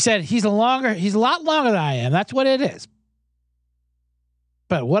 He said he's a lot longer than I am. That's what it is.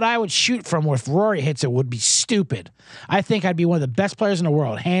 But what I would shoot from if Rory hits it would be stupid. I think I'd be one of the best players in the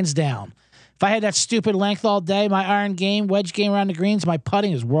world, hands down. If I had that stupid length all day, my iron game, wedge game around the greens, my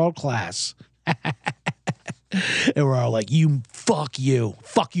putting is world class. And we're all like, fuck you,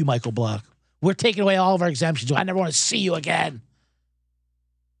 Michael Block. We're taking away all of our exemptions. I never want to see you again.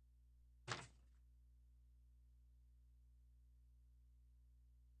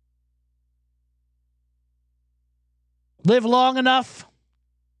 Live long enough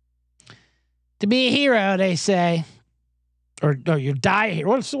to be a hero, they say. Or you die a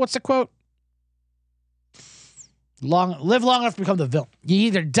hero. What's the quote? Live long enough to become the villain. You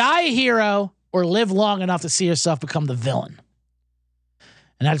either die a hero or live long enough to see yourself become the villain.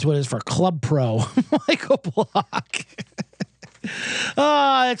 And that's what it is for Club Pro, Michael Block.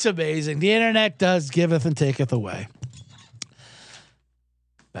 Oh, it's amazing. The internet does giveth and taketh away.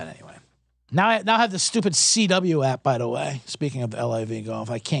 But anyway. Now I have the stupid CW app, by the way. Speaking of LIV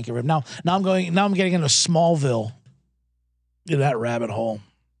golf, I can't get rid of it. Now I'm getting into Smallville. In that rabbit hole.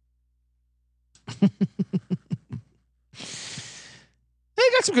 They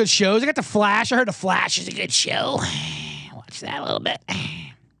got some good shows. I got The Flash. I heard The Flash is a good show. Watch that a little bit.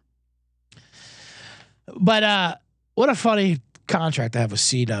 But what a funny contract to have with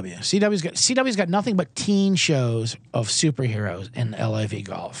CW. CW's got nothing but teen shows of superheroes in LIV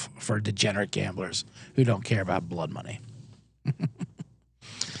golf for degenerate gamblers who don't care about blood money.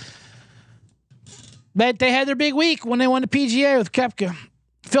 But they had their big week when they won the PGA with Koepka.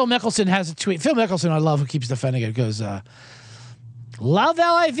 Phil Mickelson has a tweet. Phil Mickelson, I love, who keeps defending it, goes, love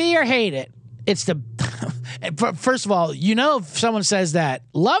LIV or hate it. It's the... First of all, if someone says that,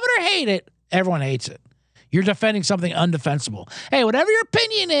 love it or hate it, everyone hates it. You're defending something undefensible. Hey, whatever your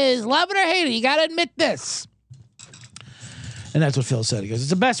opinion is, love it or hate it, you got to admit this. And that's what Phil said. He goes,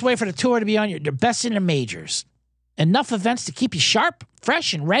 it's the best way for the tour to be on your best in the majors. Enough events to keep you sharp,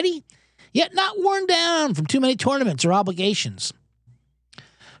 fresh, and ready, yet not worn down from too many tournaments or obligations.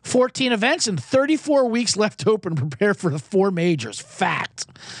 14 events and 34 weeks left open to prepare for the 4 majors. Fact.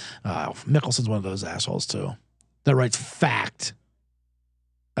 Mickelson's one of those assholes, too, that writes fact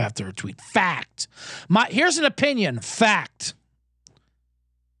after a tweet. Fact. Here's an opinion. Fact.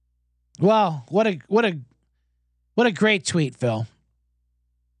 Well, what a great tweet, Phil.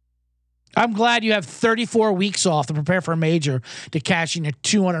 I'm glad you have 34 weeks off to prepare for a major to cash in your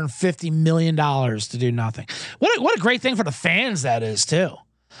 $250 million to do nothing. What a great thing for the fans that is, too.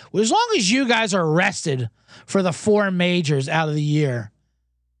 Well, as long as you guys are rested for the 4 majors out of the year.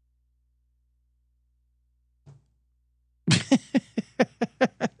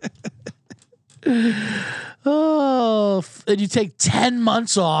 And you take 10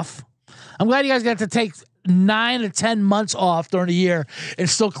 months off. I'm glad you guys got to take 9 to 10 months off during the year and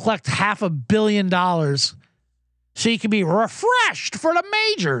still collect $500 million so you can be refreshed for the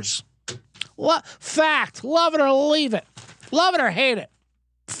majors. What fact? Love it or leave it. Love it or hate it.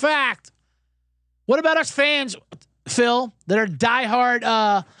 Fact. What about us fans, Phil, that are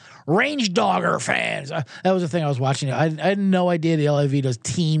diehard range dogger fans? That was the thing I was watching. I had no idea the LIV does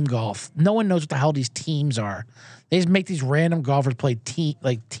team golf. No one knows what the hell these teams are. They just make these random golfers play team.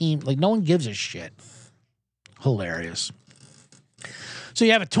 No one gives a shit. Hilarious. So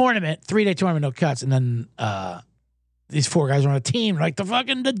you have a tournament, 3-day tournament, no cuts, and then these 4 guys are on a team, like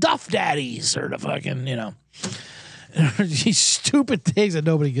the Duff Daddies or the fucking, these stupid things that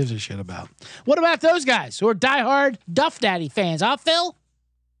nobody gives a shit about. What about those guys who are diehard Duff Daddy fans? Huh, Phil?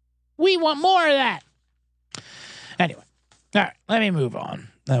 We want more of that. Anyway, all right, let me move on.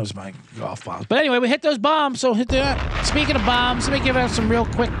 That was my golf bombs. But anyway, we hit those bombs, so hit that. Speaking of bombs, let me give out some real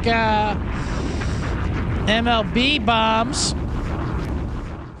quick MLB bombs.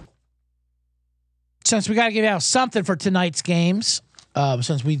 Since we got to give out something for tonight's games,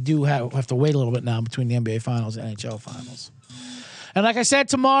 since we do have to wait a little bit now between the NBA Finals and NHL Finals. And like I said,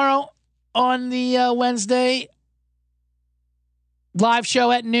 tomorrow on the Wednesday live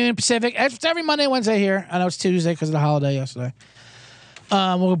show at noon Pacific. It's every Monday, Wednesday here. I know it's Tuesday because of the holiday yesterday.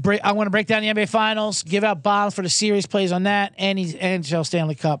 I want to break down the NBA Finals, give out bombs for the series plays on that, and the NHL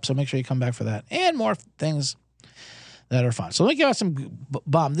Stanley Cup. So make sure you come back for that and more things that are fun. So let me give out some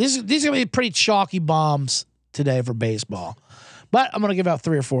bombs. These are going to be pretty chalky bombs today for baseball, but I'm going to give out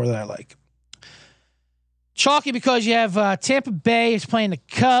 3 or 4 that I like. Chalky because you have Tampa Bay is playing the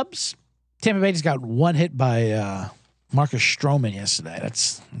Cubs. Tampa Bay just got 1 hit by Marcus Stroman yesterday.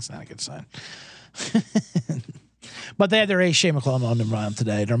 That's not a good sign. But they had their ace Shea McClellan on the run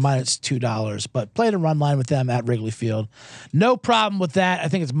today. They're minus $2, but play the run line with them at Wrigley Field. No problem with that. I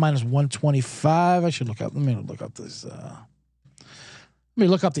think it's minus 125. I should look up. Let me look up this. Let me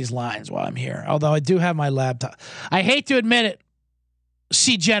look up these lines while I'm here. Although I do have my laptop. I hate to admit it,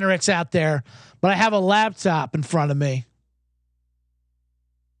 degenerates out there, but I have a laptop in front of me.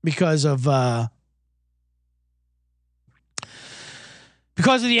 because of the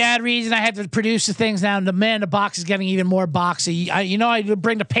ad reads, and I had to produce the things now. And the box is getting even more boxy. I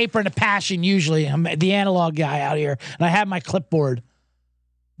bring the paper and the passion usually. I'm the analog guy out here, and I have my clipboard.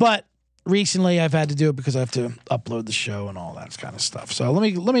 But recently, I've had to do it because I have to upload the show and all that kind of stuff. So let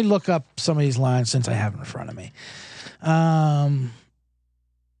me look up some of these lines since I have them in front of me.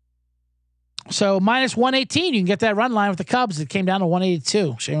 So minus 118, you can get that run line with the Cubs. It came down to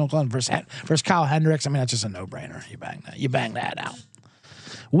 182. Shane McClellan versus Kyle Hendricks. I mean, that's just a no-brainer. You bang that out.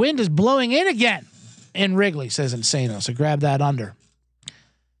 Wind is blowing in again in Wrigley, says Insano. So grab that under.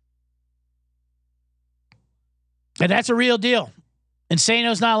 And that's a real deal.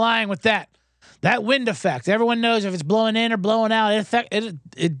 Insano's not lying with that. That wind effect. Everyone knows if it's blowing in or blowing out,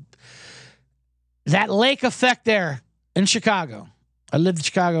 that lake effect there in Chicago. I lived in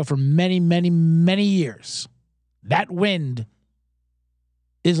Chicago for many, many, many years. That wind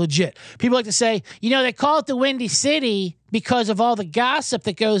is legit. People like to say, they call it the Windy City because of all the gossip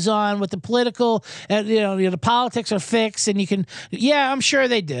that goes on with the political, the politics are fixed, and you can, I'm sure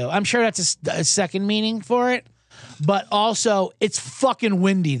they do. I'm sure that's a second meaning for it. But also, it's fucking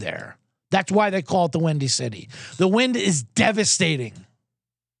windy there. That's why they call it the Windy City. The wind is devastating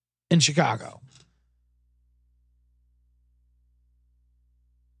in Chicago.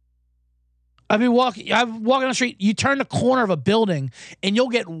 I'm walking on the street. You turn the corner of a building, and you'll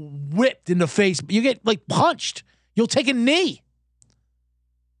get whipped in the face. You get punched. You'll take a knee.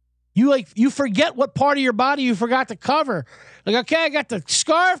 You forget what part of your body you forgot to cover. Okay, I got the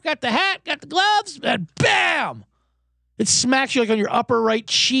scarf, got the hat, got the gloves, and bam! It smacks you on your upper right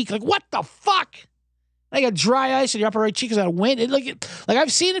cheek. What the fuck? I got dry ice on your upper right cheek because of that wind.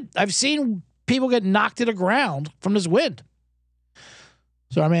 I've seen it. I've seen people get knocked to the ground from this wind.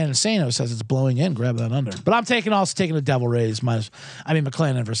 So our man Insano says it's blowing in. Grab that under. But I'm taking the Devil Rays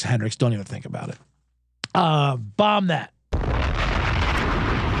McClellan versus Hendricks. Don't even think about it. Bomb that.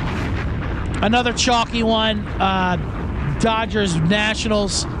 Another chalky one. Dodgers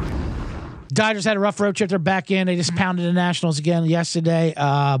Nationals. Dodgers had a rough road trip. They're back in. They just pounded the Nationals again yesterday.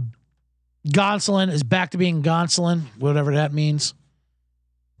 Gonsolin is back to being Gonsolin, whatever that means.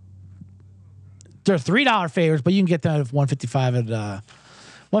 They're $3 favorites, but you can get that at 155 at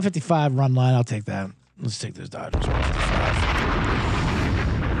 155 run line. I'll take that. Let's take those Dodgers.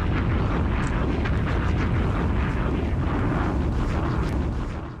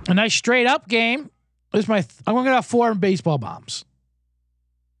 155. A nice straight up game. I'm going to have 4 baseball bombs.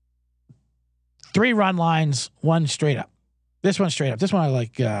 3 run lines, 1 straight up. This one straight up. This one I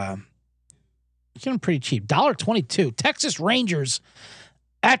like. It's getting pretty cheap. $1.22. Texas Rangers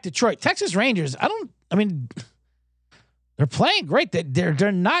at Detroit. Texas Rangers. They're playing great.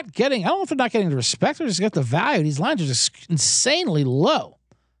 They're not getting. I don't know if they're not getting the respect or just get the value. These lines are just insanely low.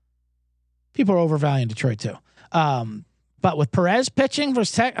 People are overvaluing Detroit too. But with Perez pitching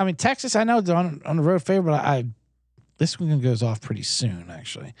versus Texas, I know they're on the road favorite, but this one goes off pretty soon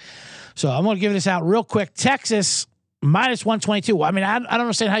actually. So I'm going to give this out real quick. Texas minus 122. I don't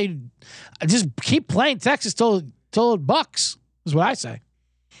understand how you just keep playing Texas till it bucks. Is what I say.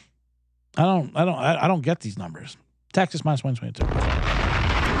 I don't get these numbers. Texas minus 122.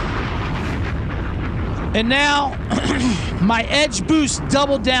 And now my Edge Boost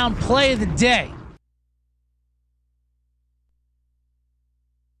double down play of the day.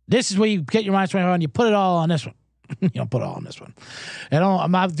 This is where you get your minus 25 and you put it all on this one. You don't put it all on this one.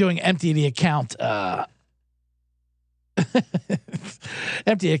 I'm not doing empty the account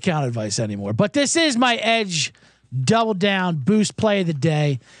empty account advice anymore. But this is my Edge double down boost play of the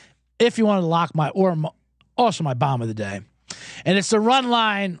day. If you want to lock also my bomb of the day. And it's the run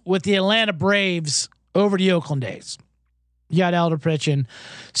line with the Atlanta Braves over the Oakland A's. You got Elder pitching.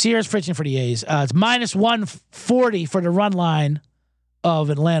 Sears pitching for the A's. It's minus 140 for the run line of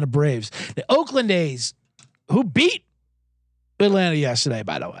Atlanta Braves. The Oakland A's, who beat Atlanta yesterday,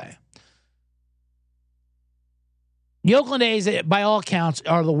 by the way. The Oakland A's, by all accounts,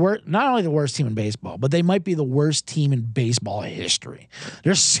 are the worst. Not only the worst team in baseball, but they might be the worst team in baseball history.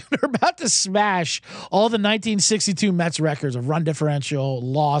 They're about to smash all the 1962 Mets records of run differential,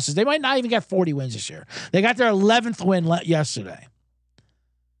 losses. They might not even get 40 wins this year. They got their 11th win yesterday.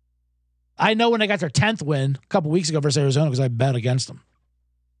 I know when they got their 10th win a couple weeks ago versus Arizona because I bet against them,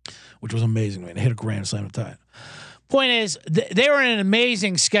 which was amazing. Man, they hit a grand slam to tie it. Point is, they were in an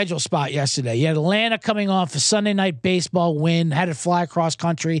amazing schedule spot yesterday. You had Atlanta coming off a Sunday night baseball win, had to fly across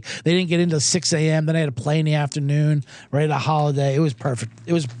country. They didn't get into 6 a.m. Then they had to play in the afternoon, right at a holiday. It was perfect.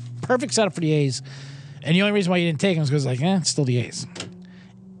 It was perfect setup for the A's. And the only reason why you didn't take them is because, it's still the A's.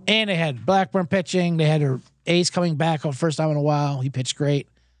 And they had Blackburn pitching. They had their A's coming back for the first time in a while. He pitched great.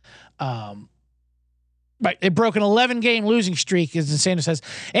 Right, they broke an 11-game losing streak, as Insano says,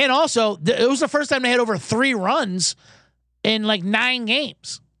 and also it was the first time they had over 3 runs in like 9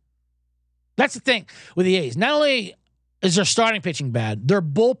 games. That's the thing with the A's. Not only is their starting pitching bad, their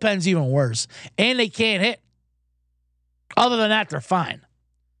bullpen's even worse, and they can't hit. Other than that, they're fine.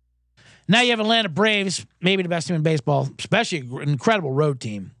 Now you have Atlanta Braves, maybe the best team in baseball, especially an incredible road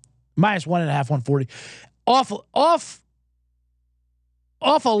team, -1.5, 140, off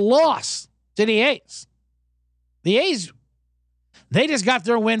a loss to the A's. The A's, they just got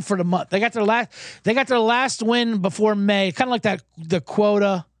their win for the month. They got their last win before May. Kind of like that, the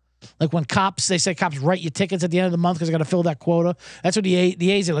quota, like when they say cops write you tickets at the end of the month because they got to fill that quota. That's what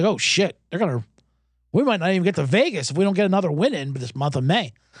the A's are like. Oh shit, we might not even get to Vegas if we don't get another win in this month of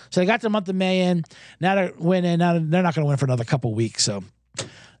May. So they got their month of May in. Now they're winning. Now they're not going to win for another couple weeks. So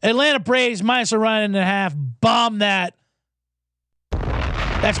Atlanta Braves -1.5. Bomb that.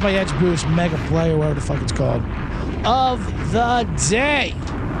 That's my Edge Boost Mega Play, or whatever the fuck it's called, of the day.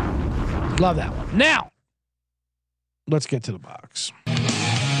 Love that one. Now, let's get to the box.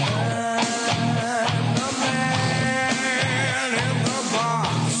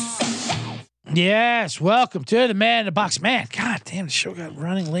 Yes, welcome to the Man in the Box. Man, god damn, the show got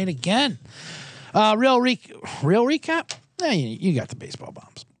running late again. Real recap? Yeah, you got the baseball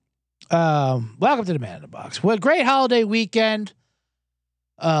bombs. Welcome to the Man in the Box. What a great holiday weekend.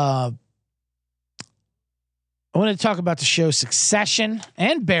 I wanted to talk about the show Succession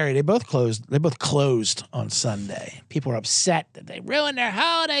and Barry. They both closed on Sunday. People are upset that they ruined their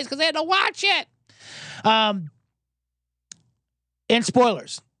holidays because they had to watch it. And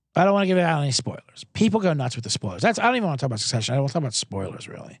spoilers. I don't want to give out any spoilers. People go nuts with the spoilers. I don't even want to talk about Succession. I don't want to talk about spoilers,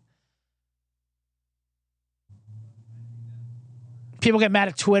 really. People get mad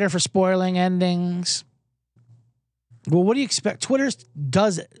at Twitter for spoiling endings. Well, what do you expect? Twitter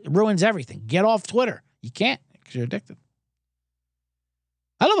ruins everything. Get off Twitter. You can't because you're addicted.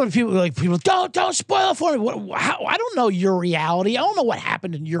 I love when people don't spoil it for me. I don't know your reality. I don't know what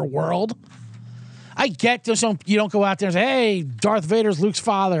happened in your world. I get this. You don't go out there and say, "Hey, Darth Vader's Luke's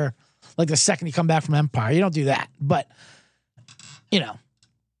father." Like the second you come back from Empire, you don't do that. But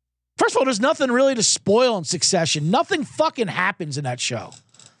first of all, there's nothing really to spoil in Succession. Nothing fucking happens in that show.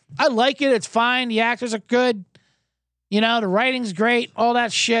 I like it. It's fine. The actors are good. The writing's great, all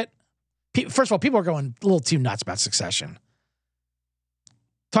that shit. First of all, people are going a little too nuts about Succession.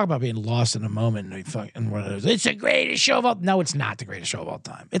 Talk about being lost in a moment. And what it is. It's the greatest show of all. No, it's not the greatest show of all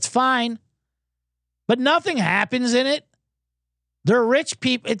time. It's fine, but nothing happens in it. They're rich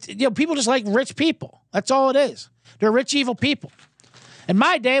people. People just like rich people. That's all it is. They're rich, evil people. In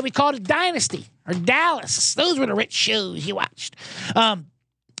my day, we called it Dynasty or Dallas. Those were the rich shows you watched.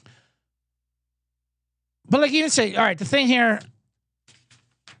 But like you even say, all right, the thing here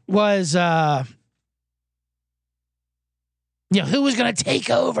was, who was going to take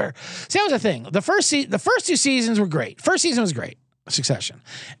over? See, that was the thing. The first 2 seasons were great. First season was great, Succession.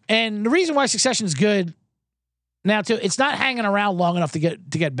 And the reason why Succession is good now, too, it's not hanging around long enough to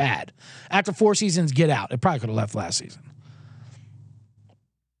get bad. After 4 seasons, get out. It probably could have left last season.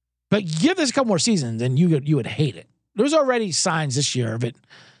 But give this a couple more seasons, and you would hate it. There's already signs this year of it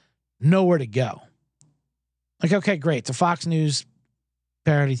nowhere to go. Like, okay, great. It's a Fox News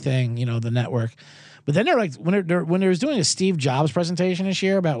parody thing, the network. But then they're like, when they was doing a Steve Jobs presentation this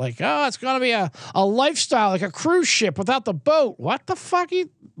year about like, oh, it's going to be a lifestyle, like a cruise ship without the boat. What the fuck?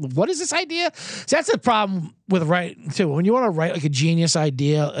 What is this idea? So that's the problem with writing too. When you want to write like a genius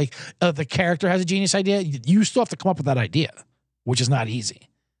idea, like the character has a genius idea, you still have to come up with that idea, which is not easy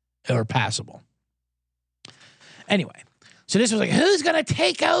or passable. Anyway, so this was like, who's going to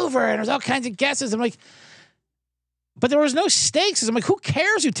take over? And there's all kinds of guesses. I'm like, but there was no stakes. I'm like, who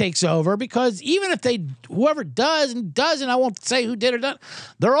cares who takes over? Because even if whoever does and doesn't, I won't say who did or done,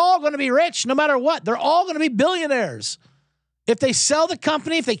 they're all going to be rich no matter what. They're all going to be billionaires. If they sell the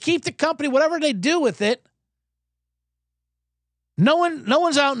company, if they keep the company, whatever they do with it, no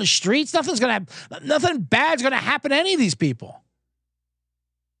one's out in the streets. Nothing bad's going to happen to any of these people.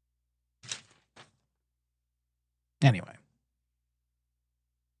 Anyway.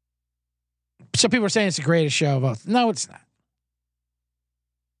 So people are saying it's the greatest show of all. No, it's not.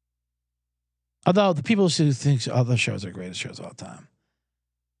 Although the people who think other shows are the greatest shows of all time.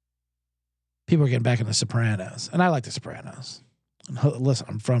 People are getting back into The Sopranos. And I like The Sopranos. And listen,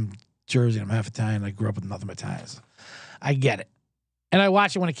 I'm from Jersey. I'm half Italian. I grew up with nothing but Italians. I get it. And I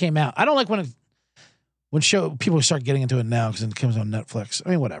watched it when it came out. I don't like when people start getting into it now because it comes on Netflix. I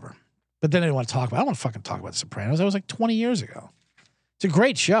mean, whatever. But then they want to talk about it. I don't want to fucking talk about The Sopranos. That was like 20 years ago. It's a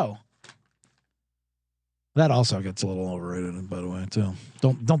great show. That also gets a little overrated, by the way, too.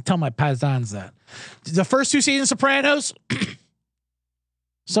 Don't tell my paisans that. The first 2 seasons of Sopranos,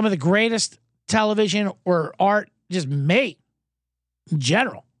 some of the greatest television or art just made in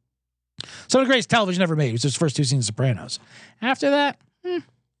general. Some of the greatest television ever made was those first 2 seasons of Sopranos. After that, it's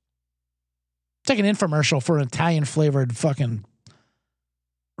like an infomercial for an Italian flavored fucking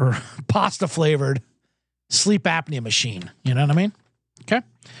or pasta flavored sleep apnea machine. You know what I mean? Okay.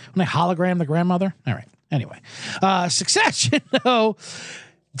 When they hologram the grandmother. All right. Anyway, Succession, though.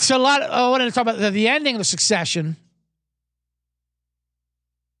 So I wanted to talk about the ending of the Succession.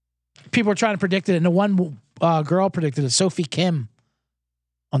 People were trying to predict it, and the one girl predicted it, Sophie Kim,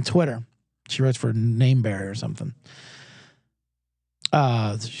 on Twitter. She writes for Nameberry or something.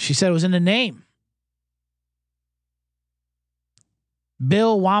 She said it was in the name.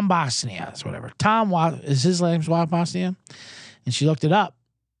 Bill Wombosnia, whatever. Is his name's Wombosnia? And she looked it up.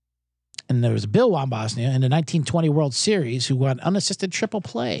 And there was Bill Wombosnia in the 1920 World Series who won unassisted triple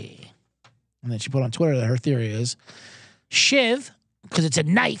play. And then she put on Twitter that her theory is Shiv, because it's a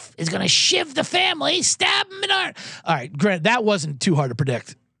knife, is going to shiv the family, stab him in the heart. All right, granted, that wasn't too hard to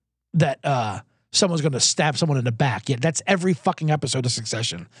predict that someone's going to stab someone in the back. Yeah, that's every fucking episode of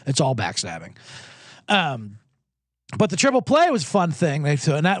Succession. It's all backstabbing. But the triple play was a fun thing. And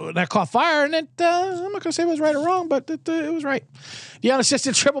that caught fire, and I'm not going to say it was right or wrong, but it was right. The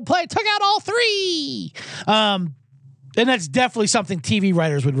unassisted triple play took out all 3. And that's definitely something TV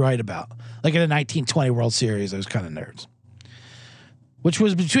writers would write about. Like in the 1920 World Series, those kind of nerds. Which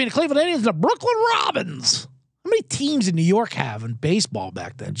was between the Cleveland Indians and the Brooklyn Robins. How many teams did New York have in baseball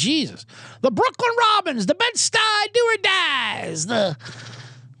back then? Jesus. The Brooklyn Robins, the Bed-Stuy Do or Dies, the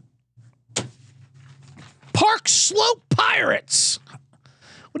Park Slope Pirates.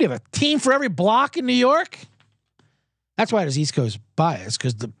 What do you have, a team for every block in New York? That's why there's East Coast bias,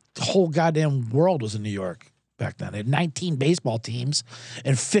 because the whole goddamn world was in New York back then. They had 19 baseball teams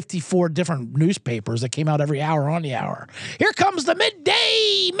and 54 different newspapers that came out every hour on the hour. Here comes the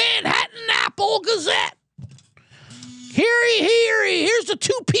midday Manhattan Apple Gazette. Here's the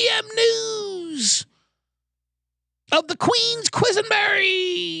 2 p.m. news of the Queen's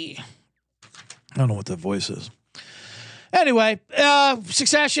Quisenberry. I don't know what that voice is. Anyway,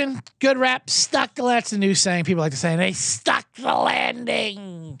 Succession, good rap. Stuck the, that's the new saying. People like to say, they stuck the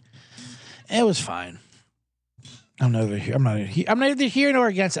landing. It was fine. I'm neither here nor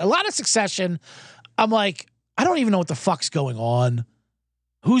against it. A lot of Succession, I'm like, I don't even know what the fuck's going on.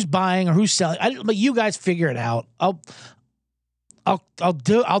 Who's buying or who's selling? But you guys figure it out. I'll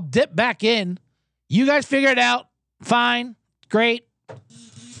dip back in. You guys figure it out. Fine, great.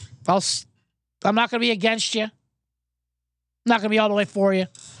 I'm not going to be against you. I'm not going to be all the way for you.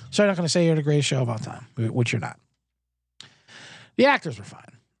 So I'm not going to say you're the greatest show of all time, which you're not. The actors were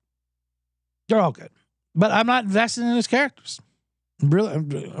fine. They're all good. But I'm not invested in his characters. Really, I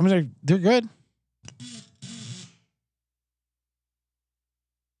mean, they're good.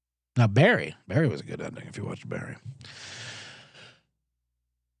 Now, Barry was a good ending if you watched Barry.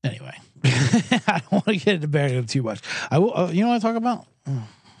 Anyway, I don't want to get into Barry too much. I will. You know what I talk about?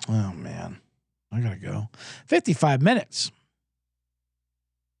 Oh man, I gotta go. 55 minutes.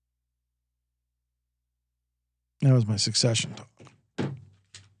 That was my Succession talk.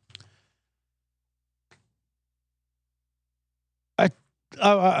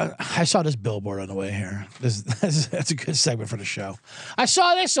 I saw this billboard on the way here. That's a good segment for the show. I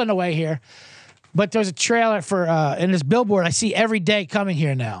saw this on the way here, but there's a trailer for in this billboard I see every day coming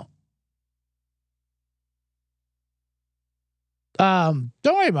here now. Don't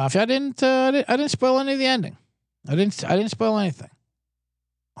worry, Mafia. I didn't spoil any of the ending. I didn't spoil anything.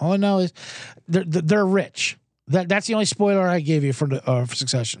 All I know is they're rich. That's the only spoiler I gave you for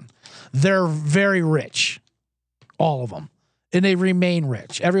Succession. They're very rich, all of them. And they remain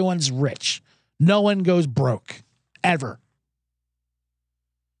rich. Everyone's rich. No one goes broke. Ever.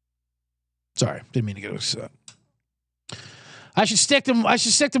 Sorry. Didn't mean to get upset. I should stick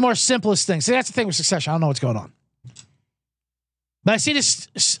to more simplest things. See, that's the thing with Succession. I don't know what's going on. But I see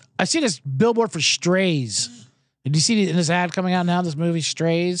this billboard for Strays. Did you see this ad coming out now, this movie,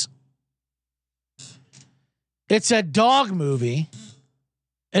 Strays? It's a dog movie.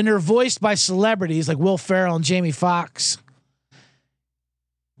 And they're voiced by celebrities like Will Ferrell and Jamie Foxx.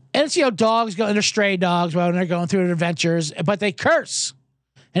 And it's, dogs go, and they're stray dogs when they're going through their adventures, but they curse.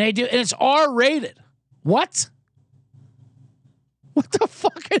 And they do, and it's R-rated. What? What the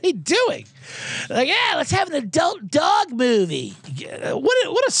fuck are they doing? Like, yeah, let's have an adult dog movie.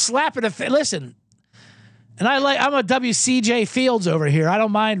 What a slap in the face. Listen, and I'm a WCJ Fields over here. I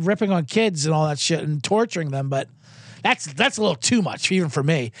don't mind ripping on kids and all that shit and torturing them, but That's a little too much even for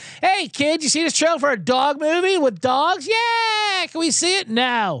me. Hey, kid, you see this trailer for a dog movie with dogs? Yeah, can we see it?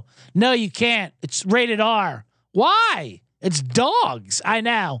 No, you can't. It's rated R. Why? It's dogs. I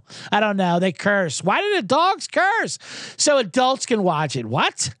know. I don't know. They curse. Why do the dogs curse? So adults can watch it.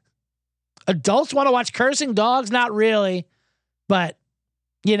 What? Adults want to watch cursing dogs? Not really. But,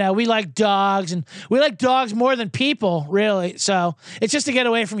 we like dogs, and we like dogs more than people, really. So it's just to get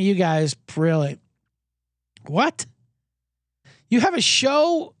away from you guys, really. What? You have a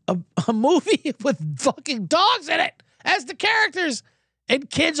show, a movie with fucking dogs in it as the characters, and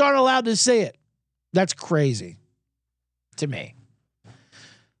kids aren't allowed to see it. That's crazy to me.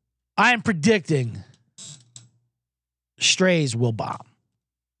 I am predicting Strays will bomb.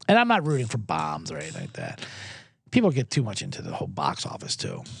 And I'm not rooting for bombs or anything like that. People get too much into the whole box office,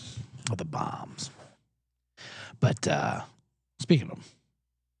 too, of the bombs. But speaking of them,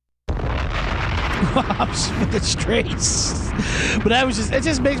 bombs with the Strays. But it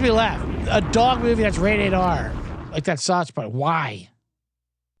just makes me laugh. A dog movie that's rated R, like that Sausage Party. Why?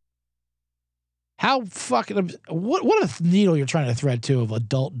 How fucking what a needle you're trying to thread to of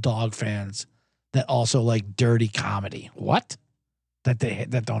adult dog fans that also like dirty comedy. What? That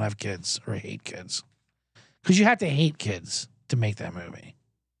don't have kids or hate kids. Because you have to hate kids to make that movie.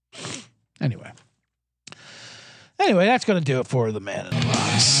 Anyway, that's going to do it for the Man in the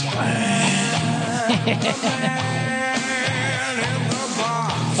Box.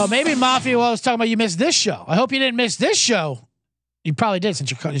 Oh, maybe Mafia was talking about you missed this show. I hope you didn't miss this show. You probably did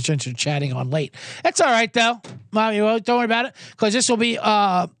since you're chatting on late. That's all right, though. Mafia, don't worry about it, because this will be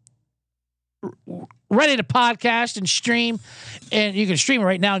ready to podcast and stream. And you can stream it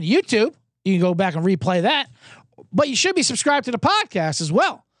right now on YouTube. You can go back and replay that. But you should be subscribed to the podcast as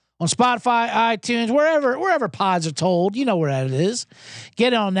well on Spotify, iTunes, wherever pods are told. You know where that is.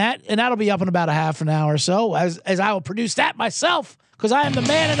 Get on that, and that'll be up in about a half an hour or so as I will produce that myself because I am the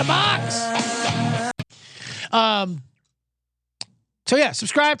Man in the Box. So yeah,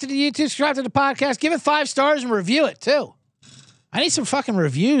 subscribe to the YouTube, subscribe to the podcast, give it 5 stars and review it too. I need some fucking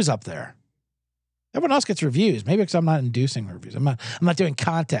reviews up there. Everyone else gets reviews. Maybe because I'm not inducing reviews. I'm not doing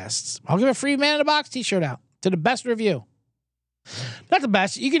contests. I'll give a free Man in the Box t-shirt out to the best review. Not the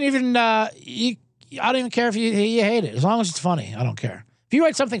best. You can even I don't even care if you hate it. As long as it's funny, I don't care. If you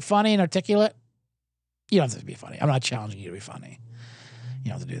write something funny and articulate, you don't have to be funny. I'm not challenging you to be funny.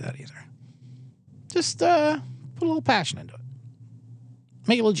 You don't have to do that either. Just put a little passion into it.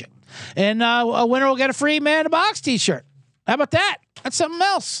 Make it legit. And a winner will get a free Man in the Box t-shirt. How about that? That's something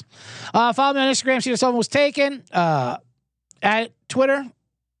else. Follow me on Instagram. See if someone was taken. At Twitter.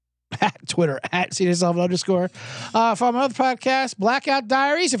 At see yourself _ follow my other podcast, Blackout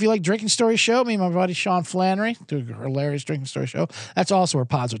Diaries. If you like Drinking Story Show, me and my buddy Sean Flannery do a hilarious Drinking Story Show. That's also where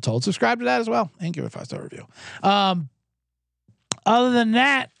pods are told. Subscribe to that as well and give it a 5-star review. Other than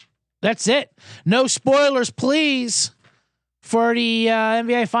that, that's it. No spoilers, please, for the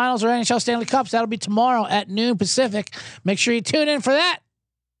NBA Finals or NHL Stanley Cups. That'll be tomorrow at noon Pacific. Make sure you tune in for that.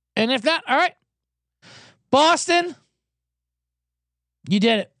 And if not, all right. Boston, you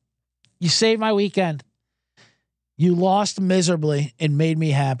did it. You saved my weekend. You lost miserably and made me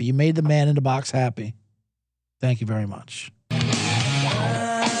happy. You made the Man in the Box happy. Thank you very much.